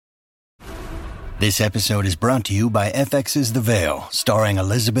This episode is brought to you by FX's The Veil, starring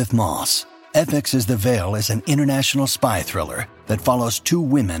Elizabeth Moss. FX's The Veil is an international spy thriller that follows two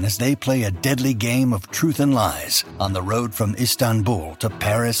women as they play a deadly game of truth and lies on the road from Istanbul to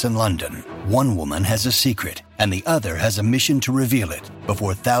Paris and London. One woman has a secret, and the other has a mission to reveal it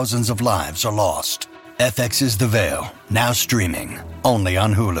before thousands of lives are lost. FX's The Veil, now streaming, only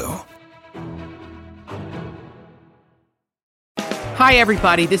on Hulu. Hi,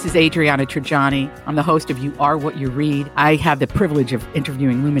 everybody. This is Adriana Trajani. I'm the host of You Are What You Read. I have the privilege of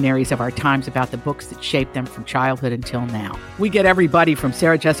interviewing luminaries of our times about the books that shaped them from childhood until now. We get everybody from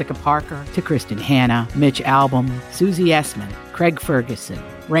Sarah Jessica Parker to Kristen Hanna, Mitch Albom, Susie Essman, Craig Ferguson,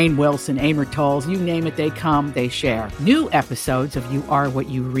 Rainn Wilson, Amor Tolls, you name it, they come, they share. New episodes of You Are What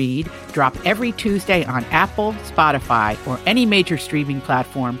You Read drop every Tuesday on Apple, Spotify, or any major streaming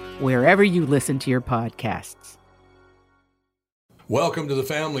platform wherever you listen to your podcasts. Welcome to the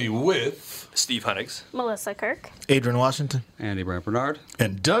family with Steve Hunnigs, Melissa Kirk, Adrian Washington, Andy Brant Bernard,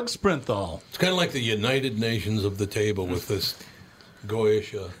 and Doug Sprinthal. It's kind of like the United Nations of the table with this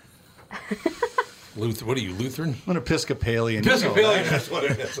Goyish Luther. What are you, Lutheran? I'm an Episcopalian. Episcopalian, that's what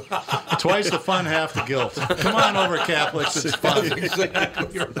it is. Twice the fun, half the guilt. Come on over, Catholics. It's fun. That's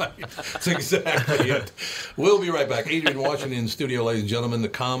exactly right. That's exactly it. We'll be right back. Adrian Washington in studio, ladies and gentlemen. The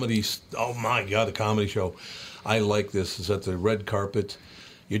comedy, oh my God, the comedy show. I like this. It's at the red carpet.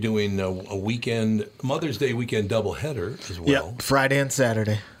 You're doing a weekend, Mother's Day weekend doubleheader as well. Yep, Friday and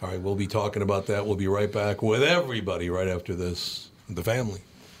Saturday. All right, we'll be talking about that. We'll be right back with everybody right after this, the family.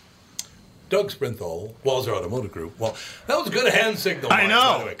 Doug Sprinthal, Walser Automotive Group. Well, that was a good hand signal. I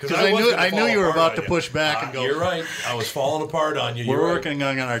know, because I knew you were about to push back and go. You're right. I was falling apart on you. We're working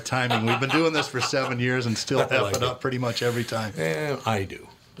on our timing. We've been doing this for 7 years and still F it up pretty much every time. I do.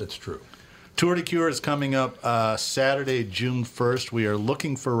 That's true. Tour de Cure is coming up Saturday, June 1st. We are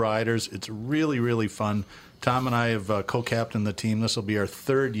looking for riders. It's really, really fun. Tom and I have co-captained the team. This will be our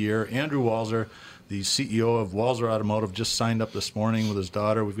third year. Andrew Walser, the CEO of Walser Automotive, just signed up this morning with his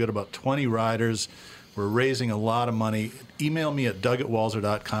daughter. We've got about 20 riders. We're raising a lot of money. Email me at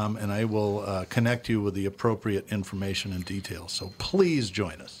doug@walser.com, and I will connect you with the appropriate information and details. So please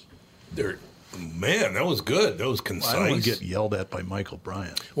join us. Man, that was good. That was concise. I don't want to get yelled at by Michael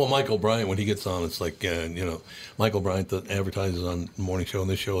Bryant. Well, Michael Bryant, when he gets on, it's like, Michael Bryant that advertises on the morning show and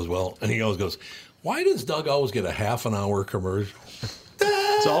this show as well. And he always goes, why does Doug always get a half an hour commercial?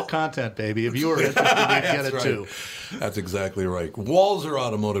 It's all content, baby. If you were interested, you'd get it too. That's exactly right. Walser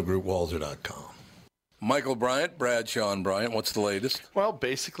Automotive Group, walser.com. Michael Bryant, Bradshaw and Bryant, what's the latest? Well,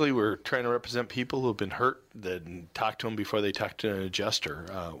 basically, we're trying to represent people who have been hurt, then talk to them before they talk to an adjuster.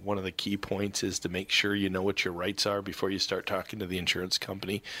 One of the key points is to make sure you know what your rights are before you start talking to the insurance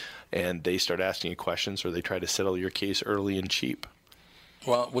company, and they start asking you questions or they try to settle your case early and cheap.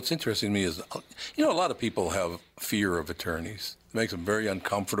 Well, what's interesting to me is, a lot of people have fear of attorneys. It makes them very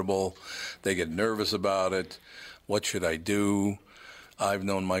uncomfortable. They get nervous about it. What should I do? I've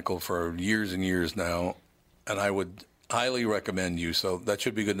known Michael for years and years now, and I would highly recommend you. So that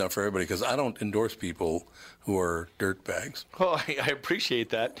should be good enough for everybody, because I don't endorse people who are dirtbags. Well, I appreciate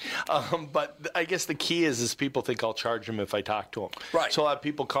that. But I guess the key is people think I'll charge them if I talk to them. Right. So a lot of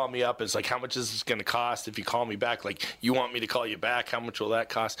people call me up. It's like, how much is this going to cost if you call me back? Like, you want me to call you back? How much will that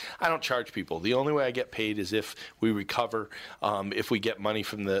cost? I don't charge people. The only way I get paid is if we recover, if we get money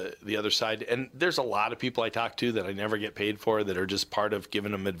from the other side. And there's a lot of people I talk to that I never get paid for that are just part of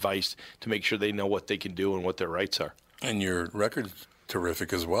giving them advice to make sure they know what they can do and what their rights are. And your record's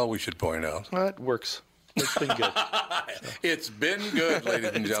terrific as well, we should point out. Well, it works. It's been good. It's been good,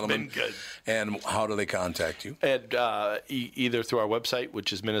 ladies and gentlemen. It's been good. And how do they contact you? And either through our website,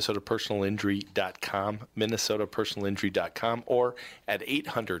 which is minnesotapersonalinjury.com, minnesotapersonalinjury.com, or at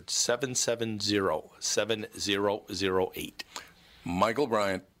 800-770-7008. Michael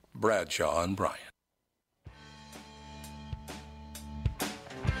Bryant, Bradshaw and Bryant.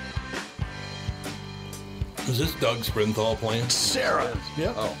 Is this Doug Sprinthal playing? Sarah.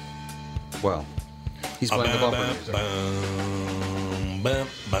 Yep. Oh. Well, he's playing the bumper music.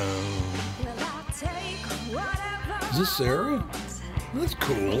 Is this Sarah? That's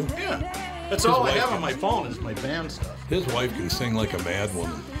cool. Yeah. That's all I have on my phone is my band stuff. His wife can sing like a mad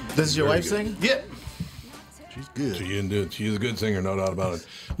woman. This is your Very wife good. singing? Yeah. She's good. She's a good singer, no doubt about it.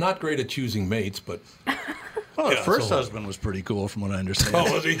 Not great at choosing mates, but... Well, her first husband was pretty cool, from what I understand. Oh,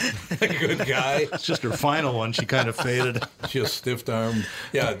 was he? A good guy? It's just her final one. She kind of faded. Just stiff-armed.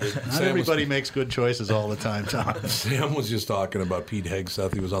 Yeah. Not everybody makes good choices all the time, Tom. Sam was just talking about Pete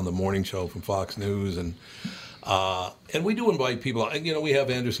Hegseth. He was on the morning show from Fox News, and we do invite people. You know, we have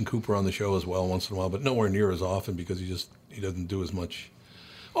Anderson Cooper on the show as well once in a while, but nowhere near as often because he doesn't do as much.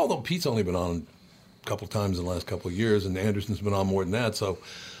 Although Pete's only been on a couple times in the last couple of years, and Anderson's been on more than that. So,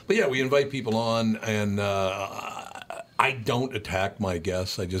 but yeah, we invite people on, and I don't attack my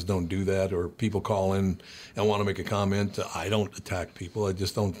guests. I just don't do that. Or people call in and want to make a comment. I don't attack people. I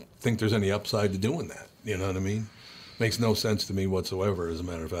just don't think there's any upside to doing that. You know what I mean? Makes no sense to me whatsoever, as a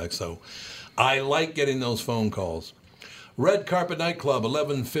matter of fact. So I like getting those phone calls. Red Carpet Nightclub,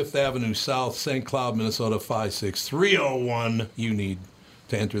 11 Fifth Avenue South, St. Cloud, Minnesota, 56301. You need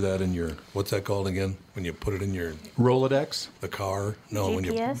to enter that in your, what's that called again? When you put it in your... Rolodex? The car? No, GPS? when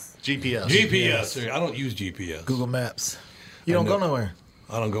you... GPS. GPS. I don't use GPS. Google Maps. You don't go nowhere.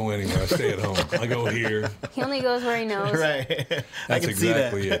 I don't go anywhere. I stay at home. I go here. He only goes where he knows. Right. That's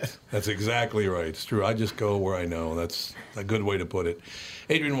exactly it. That's exactly right. It's true. I just go where I know. That's a good way to put it.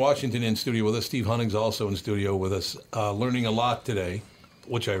 Adrian Washington in studio with us. Steve Hunting's also in studio with us. Learning a lot today,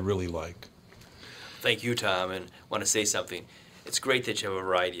 which I really like. Thank you, Tom, and want to say something. It's great that you have a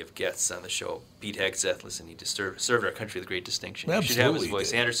variety of guests on the show. Pete Hegseth, listen, he served our country with great distinction. Absolutely. You should have his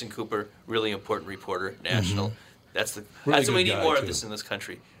voice. Anderson Cooper, really important reporter, national. Mm-hmm. That's Really what we good need guy, more too. of this in this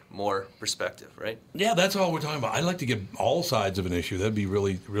country. More perspective, right? Yeah, that's all we're talking about. I'd like to get all sides of an issue. That'd be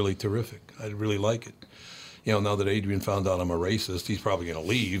really, really terrific. I'd really like it. You know, now that Adrian found out I'm a racist, he's probably going to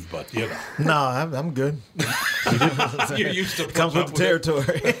leave, but, you know. No, I'm good. You're used to Comes with the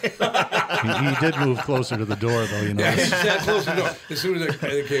territory. He did move closer to the door, though, you know. Yeah, he sat close to the door. As soon as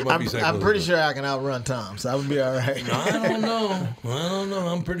it came up, he sat I'm close pretty to the sure I can outrun Tom, so I would be all right. door. I don't know.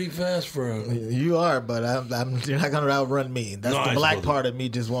 I'm pretty fast for a... You are, but you're not going to outrun me. That's No, the I black suppose part of me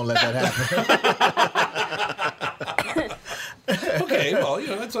just won't let that happen. Okay, well, you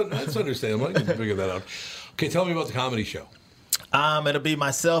know, that's understandable. I can figure that out. Okay, tell me about the comedy show. It'll be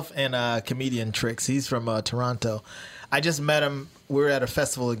myself and comedian Trix. He's from Toronto. I just met him. We were at a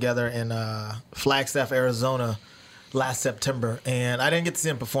festival together in Flagstaff, Arizona last September, and I didn't get to see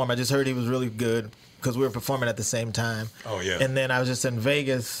him perform. I just heard he was really good because we were performing at the same time. Oh, yeah. And then I was just in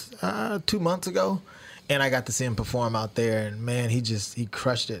Vegas 2 months ago, and I got to see him perform out there, and man, he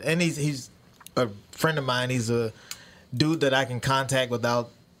crushed it. And he's a friend of mine. He's a dude that I can contact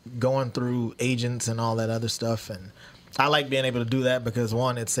without going through agents and all that other stuff. And I like being able to do that because,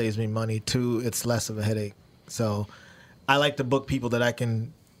 one, it saves me money. Two, it's less of a headache. So I like to book people that I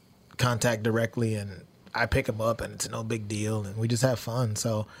can contact directly, and I pick them up, and it's no big deal, and we just have fun.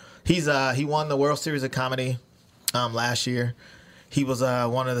 So he won the World Series of Comedy last year. He was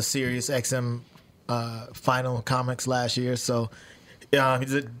one of the Sirius XM final comics last year. So he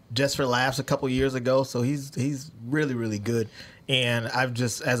did Just for Laughs a couple years ago. So he's really, really good. And I've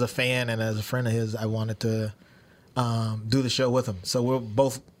just, as a fan and as a friend of his, I wanted to do the show with him. So we'll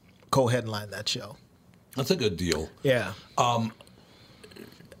both co-headline that show. That's a good deal. Yeah. From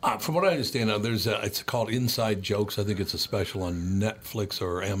what I understand, it's called Inside Jokes. I think it's a special on Netflix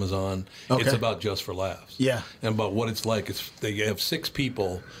or Amazon. Okay. It's about Just for Laughs. Yeah. And about what it's like. They have 6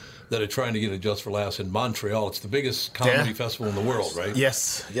 people that are trying to get a Just for Laughs in Montreal. It's the biggest comedy festival in the world, right?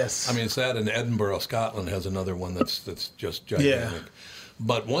 Yes. I mean, it's that, and Edinburgh, Scotland has another one that's just gigantic. Yeah.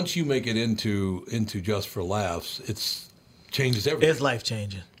 But once you make it into Just for Laughs, it changes everything. It's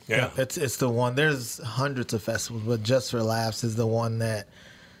life-changing. Yeah. It's the one. There's hundreds of festivals, but Just for Laughs is the one that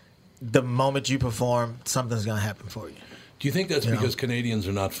the moment you perform, something's going to happen for you. Do you think that's because Canadians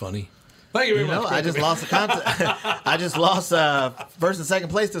are not funny? Thank you very much. I just lost the contest. I just lost first and second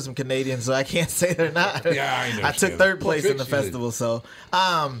place to some Canadians, so I can't say they're not. Yeah, I know. I took third place in the festival, so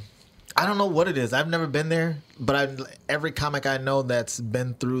I don't know what it is. I've never been there, but every comic I know that's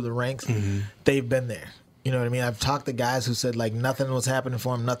been through the ranks, they've been there. You know what I mean? I've talked to guys who said like nothing was happening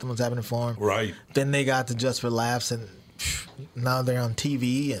for them. Right. Then they got to Just for Laughs, and now they're on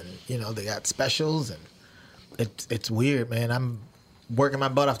TV, and they got specials, and it's weird, man. I'm working my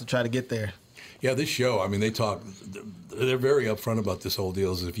butt off to try to get there. Yeah, this show, I mean, they're very upfront about this whole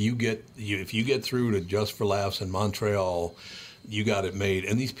deal. Is if you get through to Just for Laughs in Montreal, you got it made.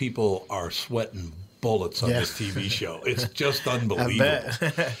 And these people are sweating bullets on this TV show. It's just unbelievable.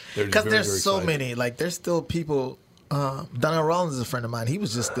 Because there's so many. Like, there's still people. Donnell Rollins is a friend of mine. He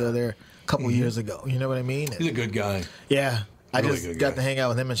was just still there a couple years ago. You know what I mean? He's a good guy. Yeah. I Really just good got guy. to hang out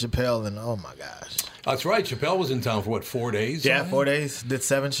with him and Chappelle, and oh my gosh. That's right. Chappelle was in town for, 4 days? Yeah, 4 days. Did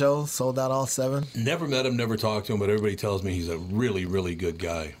 7 shows, sold out all 7. Never met him, never talked to him, but everybody tells me he's a really, really good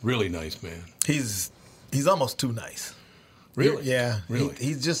guy. Really nice man. He's almost too nice. Really? Yeah. Really?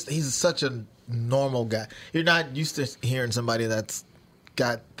 He's such a normal guy. You're not used to hearing somebody that's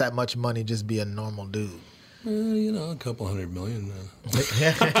got that much money just be a normal dude. A couple $100 million.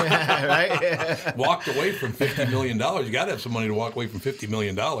 Right? Walked away from $50 million. You got to have some money to walk away from $50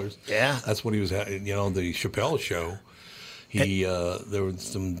 million. Yeah. That's what he was at. The Chappelle show. There was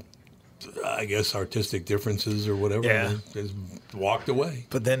some I guess, artistic differences or whatever. Yeah. And just walked away.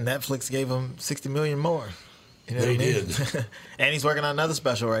 But then Netflix gave him $60 million more. You know They what I mean? did. And he's working on another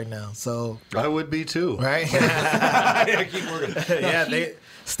special right now. So I would be too. right? Yeah, keep working. Yeah,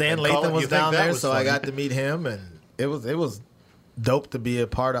 Stan And Colin, Lathan you was think down that there, was so I funny? got to meet him, and it was dope to be a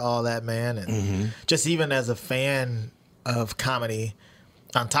part of all that, man. And just even as a fan of comedy,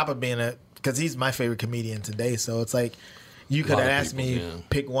 on top of being because he's my favorite comedian today, so it's like you could lot have of asked people, me yeah.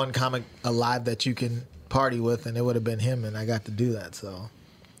 pick one comic alive that you can party with, and it would have been him, and I got to do that. So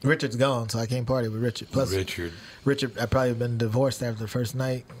Richard's gone, so I can't party with Richard. Plus, Richard, I probably been divorced after the first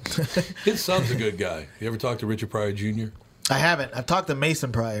night. His son's a good guy. You ever talk to Richard Pryor Jr.? I haven't. I've talked to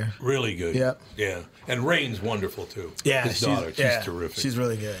Mason Pryor. Really good. Yep. Yeah. And Rain's wonderful, too. Yeah, His daughter. She's terrific. She's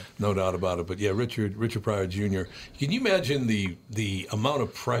really good. No doubt about it. But, yeah, Richard Pryor Jr. Can you imagine the amount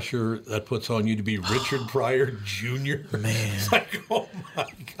of pressure that puts on you to be Richard Pryor Jr.? Man. It's like, oh, my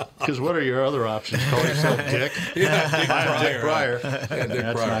God. Because what are your other options? Call yourself Dick? Yeah, Dick I'm Pryor. Dick Pryor. Yeah, Dick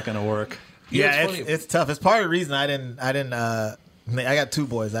That's Pryor. not going to work. You know, Yeah, funny. it's tough. It's part of the reason I didn't. I got two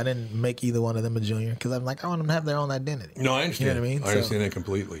boys. I didn't make either one of them a junior because I'm like, I want them to have their own identity. No, I understand. You know what I mean? I understand that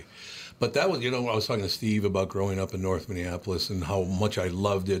completely. But that was, I was talking to Steve about growing up in North Minneapolis and how much I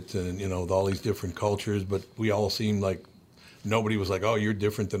loved it and, with all these different cultures. But we all seemed like nobody was like, oh, you're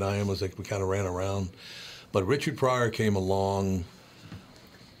different than I am. It was like we kind of ran around. But Richard Pryor came along.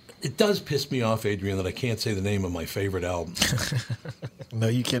 It does piss me off, Adrian, that I can't say the name of my favorite album. No,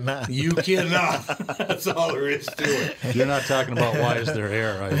 you cannot. You cannot. That's all there is to it. You're not talking about Why Is There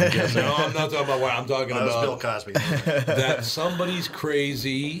Air, I'm guessing. No, I'm not talking about why. I'm talking That was about Bill Cosby. that somebody's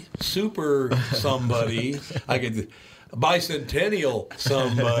crazy, super somebody. I could bicentennial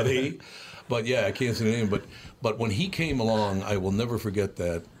somebody, but yeah, I can't say the name. But when he came along, I will never forget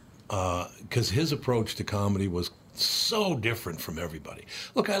that because his approach to comedy was so different from everybody.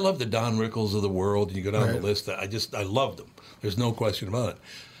 Look, I love the Don Rickles of the world, and you go down the list. I loved them. There's no question about it.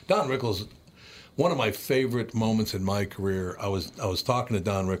 Don Rickles. One of my favorite moments in my career, I was talking to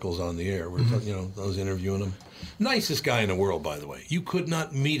Don Rickles on the air. I was interviewing him. Nicest guy in the world, by the way. You could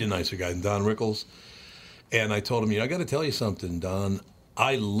not meet a nicer guy than Don Rickles. And I told him, I got to tell you something, Don.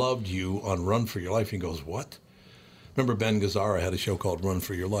 I loved you on Run for Your Life. He goes, what? Remember Ben Gazzara had a show called Run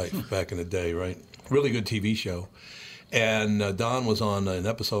for Your Life back in the day, right? Really good TV show. And Don was on an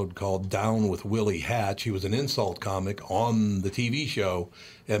episode called Down with Willie Hatch. He was an insult comic on the TV show,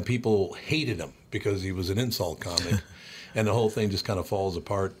 and people hated him because he was an insult comic. And the whole thing just kind of falls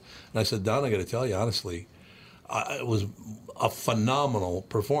apart. And I said, Don, I got to tell you, honestly, it was a phenomenal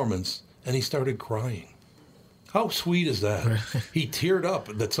performance. And he started crying. How sweet is that? He teared up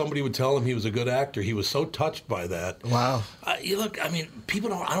that somebody would tell him he was a good actor. He was so touched by that. Wow. Look, I mean,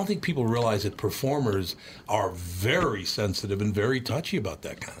 I don't think people realize that performers are very sensitive and very touchy about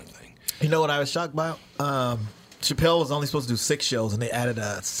that kind of thing. You know what I was shocked by? Chappelle was only supposed to do 6 shows, and they added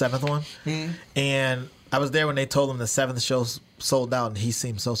a 7th one. Mm-hmm. And I was there when they told him the 7th show sold out, and he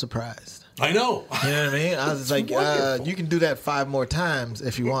seemed so surprised. I know. You know what I mean? I was just like, you can do that 5 more times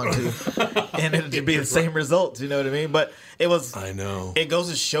if you want to, and it'll be the same results. You know what I mean? But it was. I know. It goes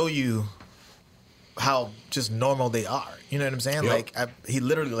to show you how just normal they are. You know what I'm saying? Yep. Like he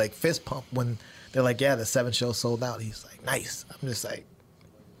literally like fist pumped when they're like, yeah, the 7 shows sold out. He's like, nice. I'm just like,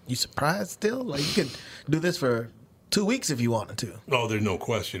 you surprised still? Like you could do this for 2 weeks if you wanted to. Oh, there's no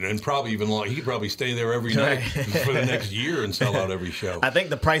question. And probably even long. He could probably stay there every night for the next year and sell out every show. I think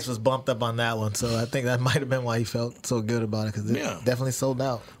the price was bumped up on that one, so I think that might have been why he felt so good about it, because it definitely sold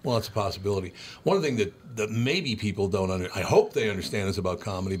out. Well, it's a possibility. One thing that maybe people don't I hope they understand is about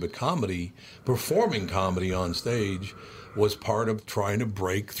comedy, but performing comedy on stage was part of trying to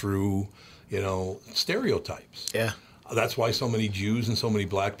break through, stereotypes. Yeah. That's why so many Jews and so many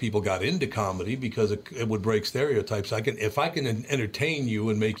black people got into comedy, because it would break stereotypes. If I can entertain you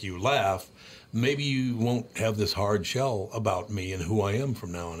and make you laugh, maybe you won't have this hard shell about me and who I am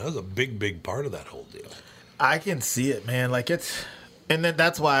from now on. That was a big, big part of that whole deal. I can see it, man. And then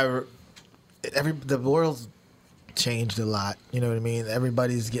that's why the world's changed a lot. You know what I mean?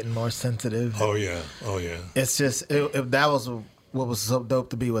 Everybody's getting more sensitive. Oh yeah. It's just that was what was so dope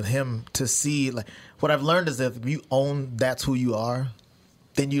to be with him, to see like. What I've learned is that if you own that's who you are,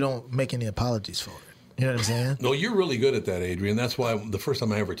 then you don't make any apologies for it. You know what I'm saying? No, you're really good at that, Adrian. That's why the first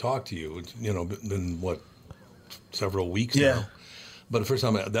time I ever talked to you, it's, been several weeks now. But the first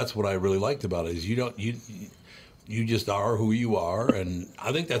time, that's what I really liked about it, is you just are who you are, and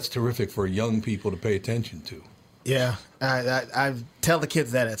I think that's terrific for young people to pay attention to. Yeah, I tell the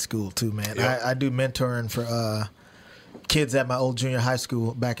kids that at school too, man. Yep. I do mentoring for kids at my old junior high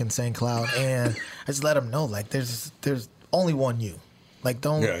school back in St. Cloud, and I just let them know, like, there's only one you. Like,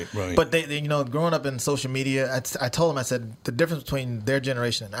 don't. Right. But they, you know, growing up in social media, I told them, I said, the difference between their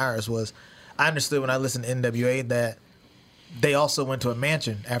generation and ours was, I understood when I listened to NWA that they also went to a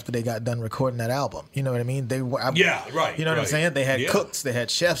mansion after they got done recording that album. You know what I mean? They were, Yeah, right. You know what I'm right. saying? They had Yeah. cooks, they had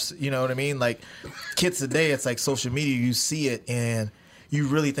chefs. You know what I mean? Like, kids today, it's like social media. You see it and you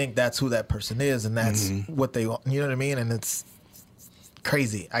really think that's who that person is, and that's what they. You know what I mean? And it's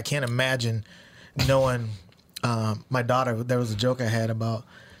crazy. I can't imagine knowing. My daughter, there was a joke I had about.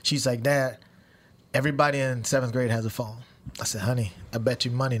 She's like, Dad, everybody in 7th grade has a phone. I said, honey, I bet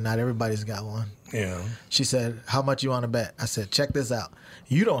you money not everybody's got one. Yeah. She said, how much you want to bet? I said, check this out.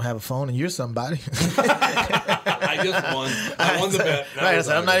 You don't have a phone and you're somebody. I just won. I won the bet. Right. I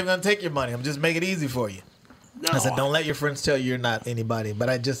said, I'm not even going to take your money. I'm just make it easy for you. I said, don't let your friends tell you you're not anybody.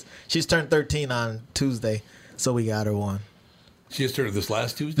 But she's turned 13 on Tuesday, so we got her one. She just turned this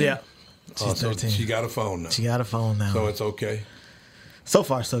last Tuesday? Yeah. She's so 13. she got a phone now. She got a phone now. So it's okay. So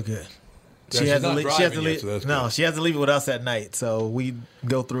far, so good. Yeah, She she's has to not leave. She has driving to yet, leave. so that's No, good. she has to leave it with us at night. So we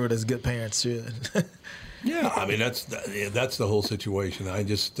go through it as good parents should. Yeah, I mean that's the whole situation. I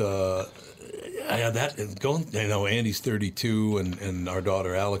just I have that going. You know, Andy's 32 and our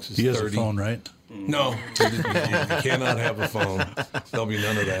daughter Alex is 30. He has a phone, right? No, you cannot have a phone. There'll be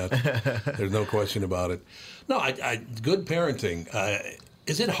none of that. There's no question about it. No, good parenting.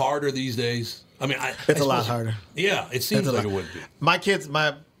 Is it harder these days? I mean, It's a lot harder. Yeah, it seems like it would be. My kids,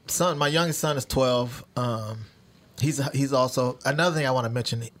 my youngest son is 12. He's also another thing I want to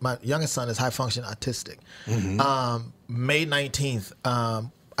mention. My youngest son is high function autistic. May 19th,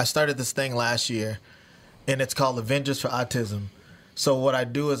 I started this thing last year, and it's called Avengers for Autism. So what I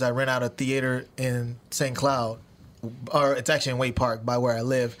do is I rent out a theater in St. Cloud, or it's actually in Wade Park by where I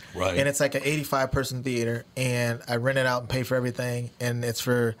live. Right. And it's like an 85-person theater, and I rent it out and pay for everything, and it's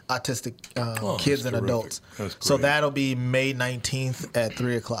for autistic kids and terrific. adults. That's So great. that'll be May 19th at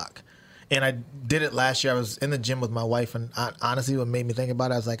 3 o'clock. And I did it last year. I was in the gym with my wife, and honestly, what made me think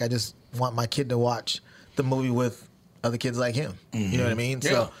about it, I was like, I just want my kid to watch the movie with other kids like him. You know what I mean?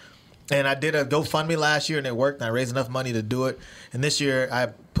 Yeah. So, and I did a GoFundMe last year, and it worked. And I raised enough money to do it. And this year, I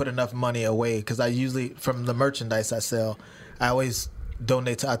put enough money away because I usually, from the merchandise I sell, I always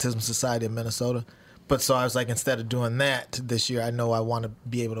donate to Autism Society of Minnesota. But so I was like, instead of doing that this year, I know I want to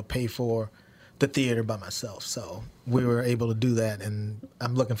be able to pay for the theater by myself. So we were able to do that, and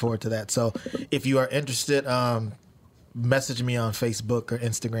I'm looking forward to that. So if you are interested, message me on Facebook or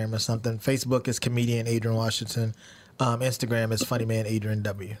Instagram or something. Facebook is comedian Adrian Washington. Instagram is Funny Man Adrian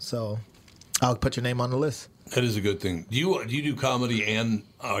W. So I'll put your name on the list. That is a good thing. Do you do comedy, and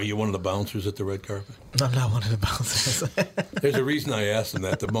are you one of the bouncers at the red carpet? I'm not one of the bouncers. There's a reason I asked them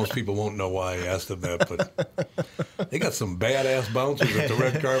that most people won't know why I asked them that, but they got some badass bouncers at the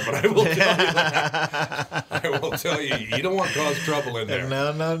red carpet. I will tell you that. I will tell you, you don't want to cause trouble in there.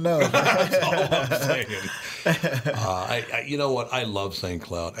 No. That's all I'm saying. You know what? I love St.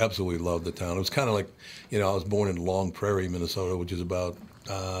 Cloud. Absolutely love the town. It was kind of like, I was born in Long Prairie, Minnesota, which is about,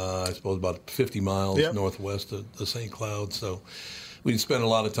 I suppose, about 50 miles northwest of St. Cloud. So we spent a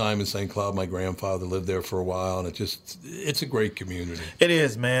lot of time in St. Cloud. My grandfather lived there for a while, and it's a great community. It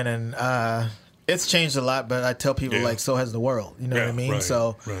is, man, and it's changed a lot. But I tell people, like, so has the world. You know what I mean? Right,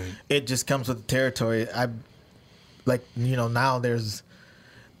 so right. it just comes with the territory. Now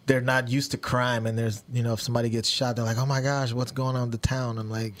they're not used to crime, and there's, if somebody gets shot, they're like, oh my gosh, what's going on in the town? I'm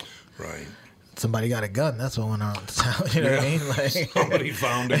like, right. Somebody got a gun. That's what went on in the town. You know what I mean? Like, somebody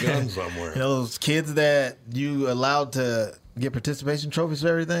found a gun somewhere. Those kids that you allowed to get participation trophies for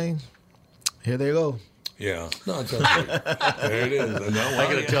everything, here they go. Yeah. No, it's okay. There it is.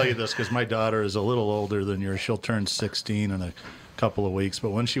 I got to tell you this because my daughter is a little older than yours. She'll turn 16 in a couple of weeks.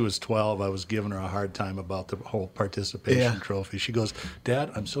 But when she was 12, I was giving her a hard time about the whole participation trophy. She goes,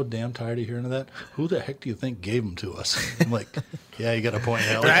 Dad, I'm so damn tired of hearing of that. Who the heck do you think gave them to us? I'm like, yeah, you got a point,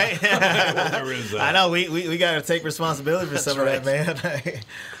 Alex. Right? There is that. I know. We got to take responsibility for some of that, man.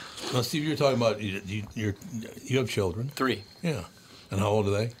 Now, Steve, you're talking about you have children. 3. Yeah. And how old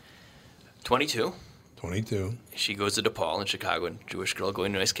are they? 22. 22. She goes to DePaul in Chicago, Jewish girl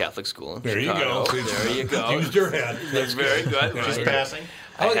going to a nice Catholic school in There Chicago. you go. There you go. Used your head. That's very good. She's Right. passing.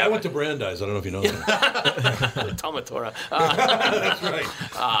 I went to Brandeis. I don't know if you know that. Talmud Torah. That's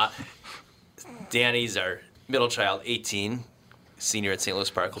right. Danny's our middle child, 18, senior at St.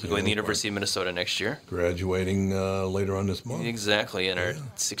 Louis Park. Will be going to the University of Minnesota next year. Graduating later on this month. Exactly. And our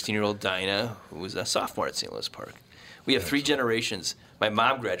 16-year-old Dinah, who was a sophomore at St. Louis Park. We have 3 generations. My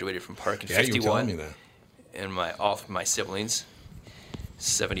mom graduated from Park in 51. You were telling me that. And all of my siblings.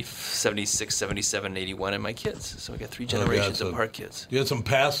 76, 77, 81, and my kids. So we got 3 generations of Park kids. You had some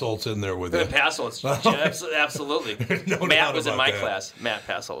Passolts in there with you. Passolts, absolutely. No Matt was in my that. class. Matt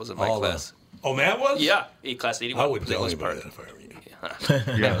Passolt was in my class. Oh, Matt was? Yeah, class 81. I would tell you about that if I were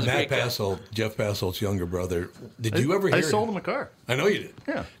you. Matt Passolt, Jeff Passolt's younger brother. Did you ever hear I sold him a car. I know you did.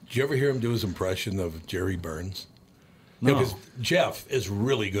 Yeah. Did you ever hear him do his impression of Jerry Burns? No. Because Jeff is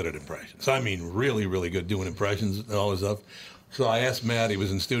really good at impressions. I mean, really, really good doing impressions and all this stuff. So I asked Matt, he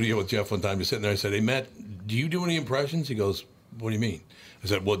was in studio with Jeff one time, he's sitting there, I said, hey, Matt, do you do any impressions? He goes, what do you mean? I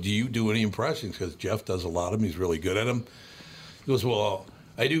said, well, do you do any impressions? Because Jeff does a lot of them, he's really good at them. He goes, well,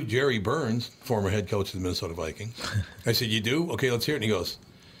 I do Jerry Burns, former head coach of the Minnesota Vikings. I said, you do? Okay, let's hear it. And he goes,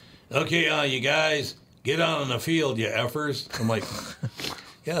 okay, you guys, get on the field, you effers. I'm like,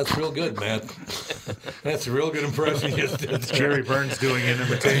 yeah, that's real good, Matt. That's a real good impression. It's Jerry Burns doing an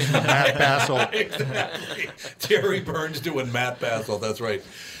imitation of Matt Passolt. Exactly. Jerry Burns doing Matt Passolt. That's right.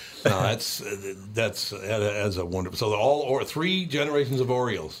 No, that's a wonderful. So 3 generations of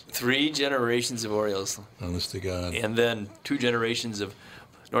Orioles. 3 generations of Orioles. Honest to God. And then 2 generations of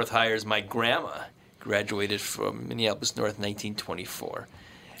North Hires. My grandma graduated from Minneapolis North in 1924.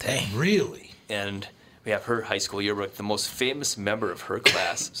 Dang. Really? And we have her high school yearbook. The most famous member of her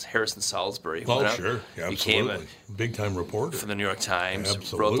class was Harrison Salisbury. Oh, sure. Yeah, became absolutely. Big-time reporter. For the New York Times.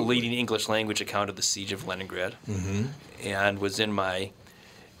 Absolutely. Wrote the leading English language account of the Siege of Leningrad. Mm-hmm. And was in my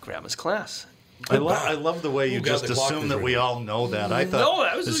grandma's class. I love the way you just assume that we all know that. I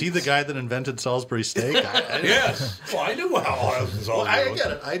thought, is he the guy that invented Salisbury steak? Yes. Well, I knew how Harrison Salisbury I get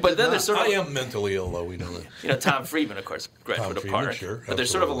it. But then there's sort of... I am mentally ill, though. We know that. Tom Friedman, of course, graduated of Park. Sure, but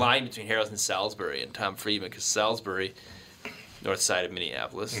there's sort of a line between Harrison Salisbury and Tom Friedman, because Salisbury, north side of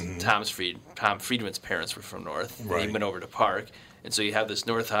Minneapolis, Tom Friedman's parents were from north. Right. And he went over to Park. And so you have this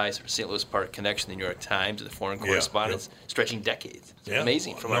North High St. Louis Park connection, the New York Times, and the foreign correspondence stretching decades. It's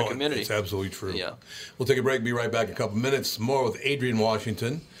amazing from our community. It's absolutely true. Yeah. We'll take a break, be right back in a couple minutes. More with Adrian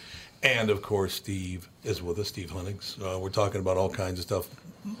Washington. And, of course, Steve is with us, Steve Hunnings. We're talking about all kinds of stuff,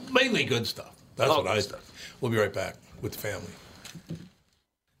 mainly good stuff. That's all what I said. We'll be right back with the family.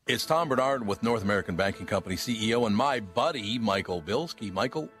 It's Tom Bernard with North American Banking Company CEO and my buddy, Michael Bilski.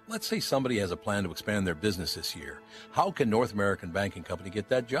 Michael, let's say somebody has a plan to expand their business this year. How can North American Banking Company get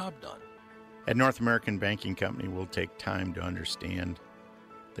that job done? At North American Banking Company, we'll take time to understand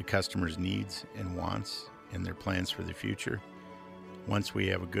the customer's needs and wants and their plans for the future. Once we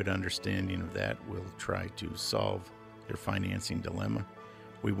have a good understanding of that, we'll try to solve their financing dilemma.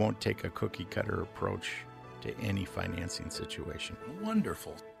 We won't take a cookie-cutter approach to any financing situation.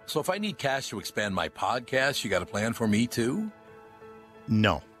 Wonderful. So if I need cash to expand my podcast, you got a plan for me too?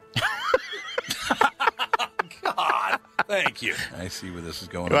 No. God, thank you. I see where this is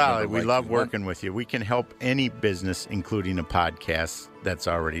going. Well, we love working with you. We can help any business, including a podcast that's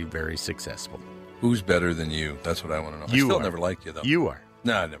already very successful. Who's better than you? That's what I want to know. You I still are. never liked you, though. You are.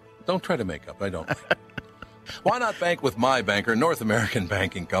 No, I never. Don't try to make up. I don't. Why not bank with my banker, North American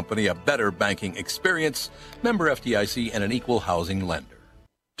Banking Company, a better banking experience, member FDIC, and an equal housing lender.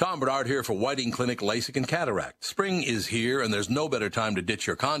 Tom Bernard here for Whiting Clinic LASIK and Cataract. Spring is here, and there's no better time to ditch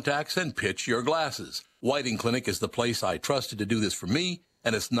your contacts and pitch your glasses. Whiting Clinic is the place I trusted to do this for me,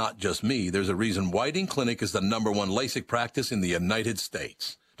 and it's not just me. There's a reason Whiting Clinic is the #1 LASIK practice in the United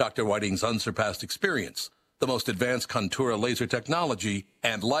States. Dr. Whiting's unsurpassed experience, the most advanced Contura laser technology,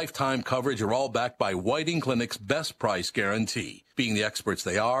 and lifetime coverage are all backed by Whiting Clinic's best price guarantee. Being the experts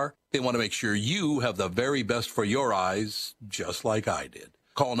they are, they want to make sure you have the very best for your eyes, just like I did.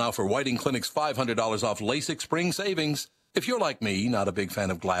 Call now for Whiting Clinic's $500 off LASIK spring savings. If you're like me, not a big fan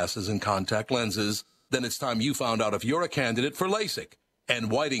of glasses and contact lenses, then it's time you found out if you're a candidate for LASIK.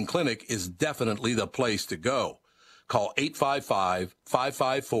 And Whiting Clinic is definitely the place to go. Call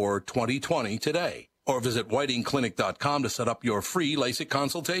 855-554-2020 today, or visit whitingclinic.com to set up your free LASIK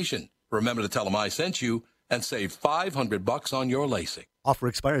consultation. Remember to tell them I sent you and save $500 on your LASIK. Offer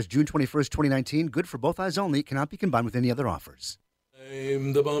expires June 21st, 2019. Good for both eyes only. Cannot be combined with any other offers.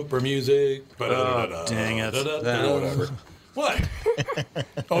 Name the bumper music. Oh, dang it. Whatever. What?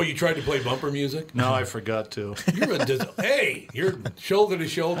 Oh, you tried to play bumper music? No, I forgot to. You're shoulder to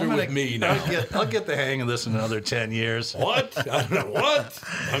shoulder with me now. I'll get the hang of this in another 10 years. What? I don't know what.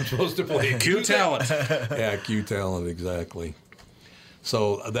 I'm supposed to play Q talent. Yeah, Q talent, exactly.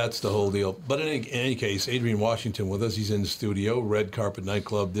 So that's the whole deal. But in any case, Adrian Washington with us. He's in the studio, Red Carpet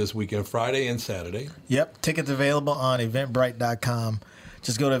Nightclub this weekend, Friday and Saturday. Yep. Tickets available on Eventbrite.com.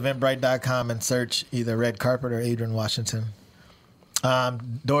 Just go to Eventbrite.com and search either Red Carpet or Adrian Washington.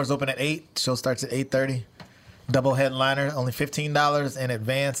 Doors open at 8. Show starts at 8:30. Double headliner, only $15 in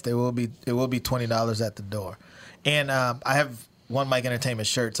advance. It will be $20 at the door. And I have One Mic Entertainment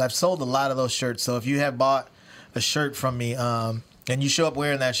shirts. I've sold a lot of those shirts. So if you have bought a shirt from me and you show up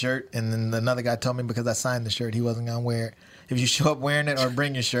wearing that shirt, and then another guy told me because I signed the shirt he wasn't going to wear it. If you show up wearing it or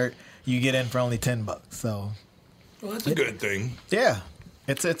bring your shirt, you get in for only $10. So, well, that's a good thing. Yeah,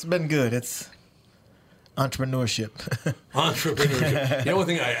 it's been good. It's entrepreneurship. Entrepreneurship. You know, one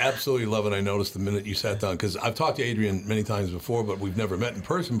thing I absolutely love, and I noticed the minute you sat down, because I've talked to Adrian many times before, but we've never met in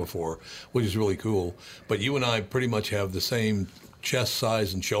person before, which is really cool. But you and I pretty much have the same chest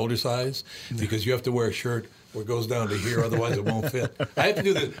size and shoulder size, because you have to wear a shirt where it goes down to here, otherwise it won't fit. I have to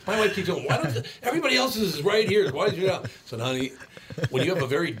do this. My wife keeps going, why don't everybody else's is right here? Why is you not? So, honey, when you have a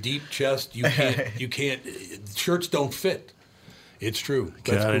very deep chest, you can't. Shirts don't fit. It's true.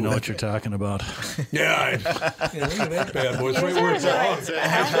 God, I know what you're talking about. Yeah, look at that bad boy. It's right where it's on.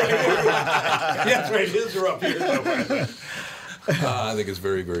 That's right. His are up here somewhere. I think it's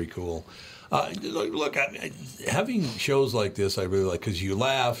very, very cool. Look, having shows like this, I really like, because you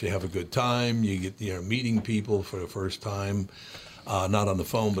laugh, you have a good time, you get meeting people for the first time, not on the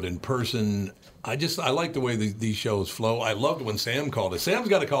phone but in person. I like the way these shows flow. I loved when Sam called us. Sam's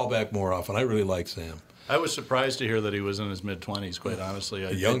got to call back more often. I really like Sam. I was surprised to hear that he was in his mid-20s, quite honestly.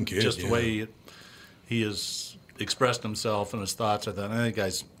 A young kid, just the way he has expressed himself and his thoughts. I thought, that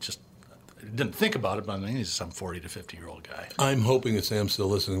guy's just didn't think about it, but I mean, he's some 40 to 50-year-old guy. I'm hoping that Sam's still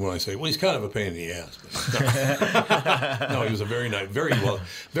listening when I say, well, he's kind of a pain in the ass. But no, he was a very nice,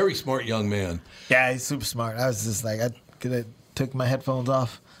 very smart young man. Yeah, he's super smart. I was just like, I could have took my headphones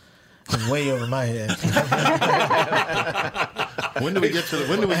off. It's way over my head. When do we get to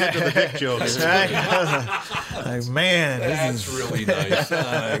the dick jokes? Like, man, that's really nice.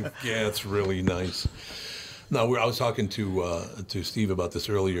 Yeah, it's really nice. No, I was talking to Steve about this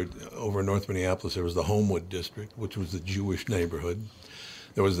earlier. Over in North Minneapolis, there was the Homewood District, which was the Jewish neighborhood.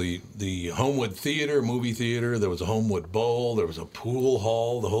 There was the Homewood Theater, movie theater. There was a Homewood Bowl. There was a pool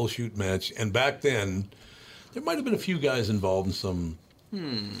hall, the whole shoot match. And back then, there might have been a few guys involved in some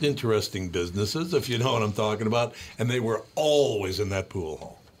interesting businesses, if you know what I'm talking about. And they were always in that pool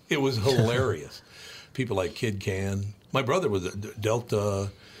hall. It was hilarious. People like Kid Can. My brother was Delta.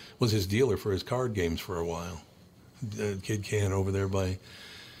 Was his dealer for his card games for a while. Kid Can over there by,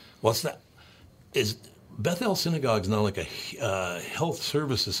 what's that? Is Bethel Synagogue's now like a health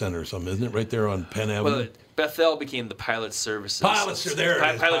services center or something, isn't it? Right there on Penn Avenue. Well, Bethel became the Pilot Services. Pilot City.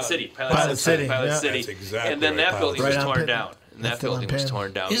 Pilot City. Pilot City. That's exactly and then right. that building was torn down. And that building was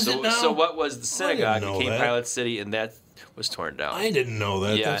torn down. So what was the synagogue became Pilot City, and that was torn down. I didn't know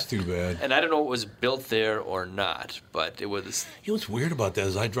that. Yeah. That's too bad. And I don't know what was built there or not, but it was. You know what's weird about that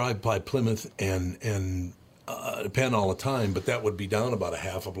is I drive by Plymouth and Penn all the time, but that would be down about a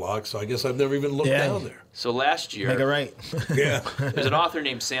half a block, so I guess I've never even looked down there. So last year, make it right. Yeah, there's an author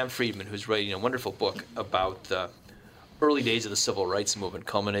named Sam Friedman who's writing a wonderful book about the early days of the civil rights movement,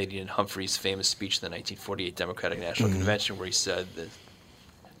 culminating in Humphrey's famous speech at the 1948 Democratic National Convention, where he said that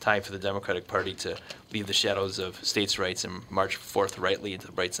time for the Democratic Party to leave the shadows of states' rights and march forthrightly into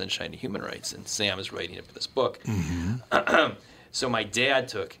the bright sunshine of human rights. And Sam is writing it for this book. So my dad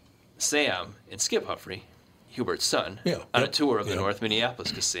took Sam and Skip Humphrey, Hubert's son, on a tour of the North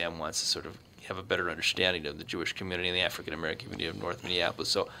Minneapolis, because Sam wants to sort of have a better understanding of the Jewish community and the African American community of North Minneapolis.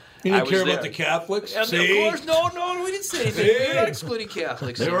 So you didn't care about the Catholics? Of course, no, we didn't say anything. We're not excluding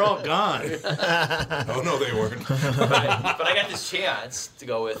Catholics. They were all gone. Oh, no, they weren't. But I got this chance to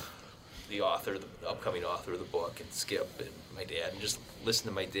go with the author, the upcoming author of the book, and Skip and my dad, and just listen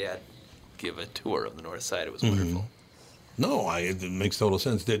to my dad give a tour of the North Side. It was wonderful. No, it makes total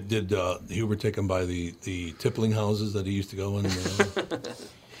sense. Did Hubert take him by the tippling houses that he used to go in?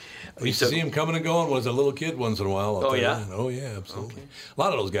 I used to see him coming and going. Was a little kid once in a while. Oh, yeah? Oh, yeah, absolutely. Okay. A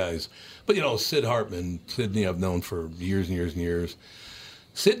lot of those guys. But, Sid Hartman, Sidney I've known for years and years and years.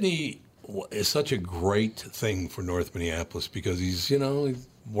 Sidney is such a great thing for North Minneapolis because he's, he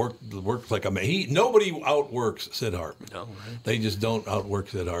worked like a man. Nobody outworks Sid Hartman. No, right. They just don't outwork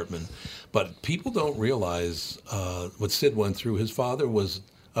Sid Hartman. But people don't realize what Sid went through. His father was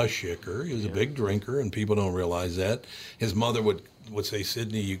a shicker. He was a big drinker, and people don't realize that. His mother would say,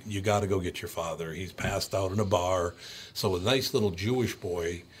 Sidney, you got to go get your father. He's passed out in a bar. So a nice little Jewish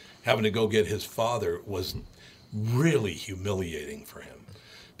boy having to go get his father was really humiliating for him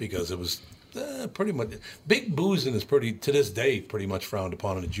because it was pretty much big boozing is to this day pretty much frowned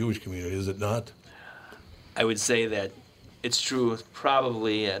upon in the Jewish community, is it not? I would say that it's true.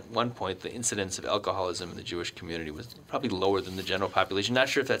 Probably at one point the incidence of alcoholism in the Jewish community was probably lower than the general population. Not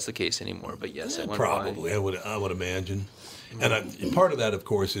sure if that's the case anymore, but yes, at one probably point. I would imagine. And part of that, of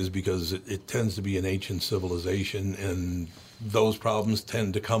course, is because it tends to be an ancient civilization, and those problems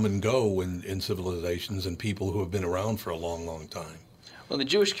tend to come and go in civilizations and people who have been around for a long, long time. Well, in the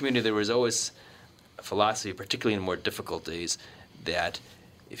Jewish community, there was always a philosophy, particularly in more difficult days, that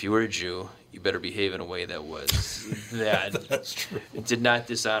if you were a Jew, you better behave in a way that was That's true. did not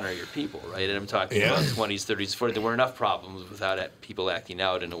dishonor your people, right? And I'm talking about 20s, 30s, 40s. There were enough problems without people acting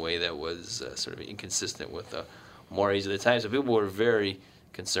out in a way that was sort of inconsistent with the mores of the time. So people were very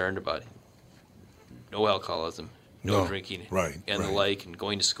concerned about no alcoholism, no drinking, and the like, and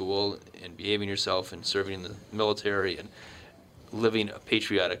going to school and behaving yourself and serving in the military and living a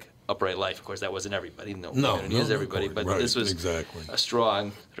patriotic, upright life. Of course, that wasn't everybody. No, everybody, but this was a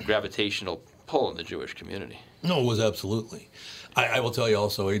strong gravitational pull in the Jewish community. No, it was absolutely. I will tell you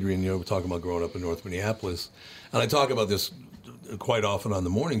also, Adrian, we're talking about growing up in North Minneapolis, and I talk about this quite often on the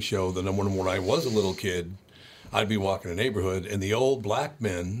morning show, that when I was a little kid, I'd be walking a neighborhood, and the old black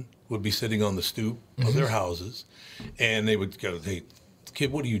men would be sitting on the stoop of their houses, and they would go, "Hey,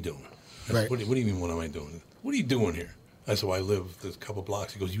 kid, what are you doing?" I said, what do you mean, what am I doing? What are you doing here? I said, well, I live a couple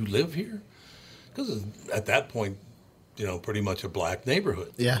blocks. He goes, you live here? Because at that point, pretty much a black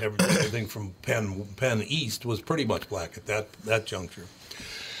neighborhood. Yeah. Everything from Penn East was pretty much black at that juncture.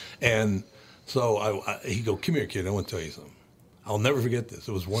 And so he go, come here, kid, I want to tell you something. I'll never forget this.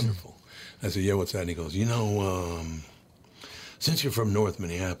 It was wonderful. I said, yeah, what's that? And he goes, since you're from North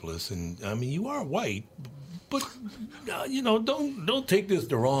Minneapolis, and I mean, you are white, but, don't take this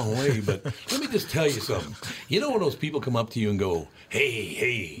the wrong way, but let me just tell you something. When those people come up to you and go,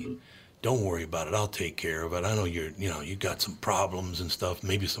 hey, don't worry about it. I'll take care of it. I know you got some problems and stuff,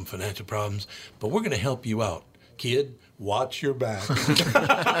 maybe some financial problems, but we're going to help you out. Kid, watch your back.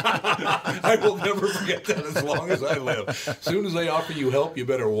 I will never forget that as long as I live. As soon as they offer you help, you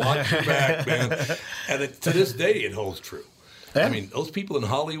better watch your back, man. And to this day, it holds true. Yeah. I mean, those people in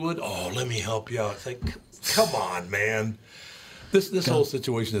Hollywood, let me help you out. It's like, come on, man. This whole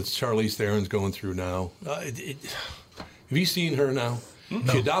situation that Charlize Theron's going through now, have you seen her now?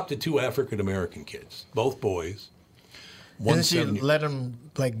 No. She adopted 2 African-American kids, both boys. Didn't she let them,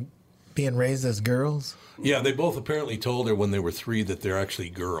 being raised as girls? Yeah, they both apparently told her when they were 3 that they're actually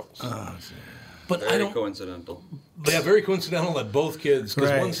girls. Oh, but very coincidental. Yeah, very coincidental that both kids,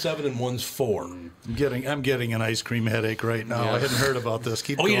 because one's 7 and one's 4. I'm getting an ice cream headache right now. Yeah. I hadn't heard about this.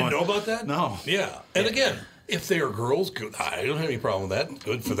 Keep going. You didn't know about that? No. Yeah. And again, if they are girls, good. I don't have any problem with that.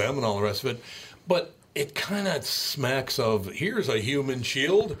 Good for them and all the rest of it. But it kind of smacks of, here's a human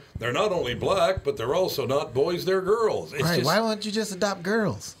shield. They're not only black, but they're also not boys, they're girls. It's right. Why don't you just adopt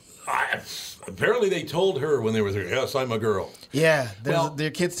girls? Apparently they told her when they were 3, yes, I'm a girl. Yeah, their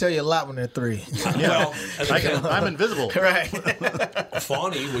kids tell you a lot when they're 3. Well, I'm invisible. Right.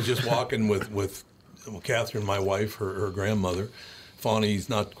 Fawny was just walking with Catherine, my wife, her grandmother. Fawny's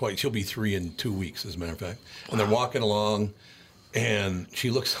not quite, she'll be 3 in 2 weeks, as a matter of fact. And they're walking along, and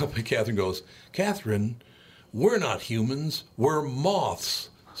she looks up at Catherine and goes, Catherine, we're not humans, we're moths.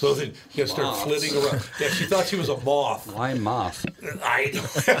 So they start flitting around. Yeah, she thought she was a moth. Why moth? I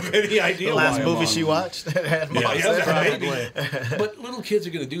don't have any idea. The last movie she watched had moths. Yeah, maybe. But little kids are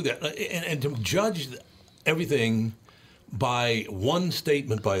going to do that. And to judge everything by one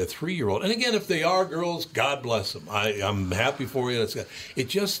statement by a 3-year-old. And again, if they are girls, God bless them. I'm happy for you. It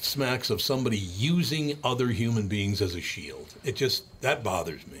just smacks of somebody using other human beings as a shield. That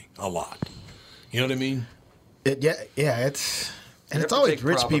bothers me a lot. You know what I mean? It's always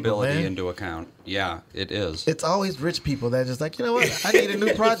rich people, man. Into account. Yeah, it is. It's always rich people that are just like, you know what? I need a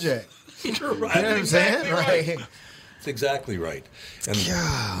new project. You're right. You know what I'm saying? Right. That's exactly right. And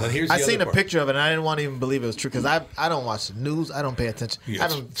here's the I seen other a picture of it, and I didn't want to even believe it was true because I don't watch the news. I don't pay attention. Yeah, I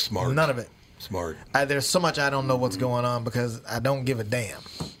don't smart. None of it. Smart. There's so much I don't know what's going on because I don't give a damn.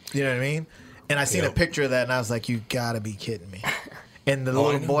 You know what I mean? And I seen a picture of that, and I was like, you got to be kidding me. And the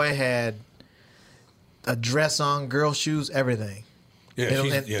little boy had a dress on, girl shoes, everything.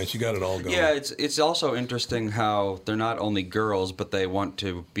 Yeah, she got it all going. Yeah, it's also interesting how they're not only girls, but they want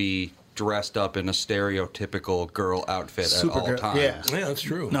to be dressed up in a stereotypical girl outfit at all times. Yeah, that's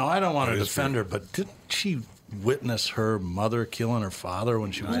true. No, I don't want to defend her, but didn't she witness her mother killing her father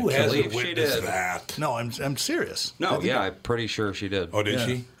when she was Who hasn't witnessed that? No, I'm serious. No, I'm pretty sure she did. Oh, did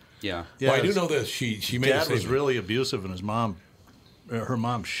she? Yeah. Well, I do know this. She made a Dad statement. was really abusive, and her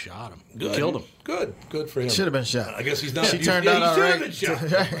mom shot him. Killed him. Good for him. Should have been shot. I guess he's not. She turned out all right.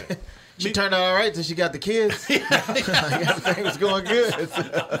 She turned out all right till she got the kids. Everything was going good.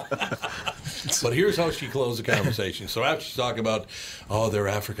 But here's how she closed the conversation. So after she's talking about, they're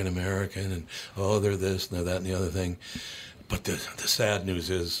African American, and they're this and they're that and the other thing. But the sad news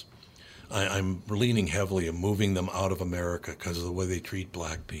is, I'm leaning heavily on moving them out of America because of the way they treat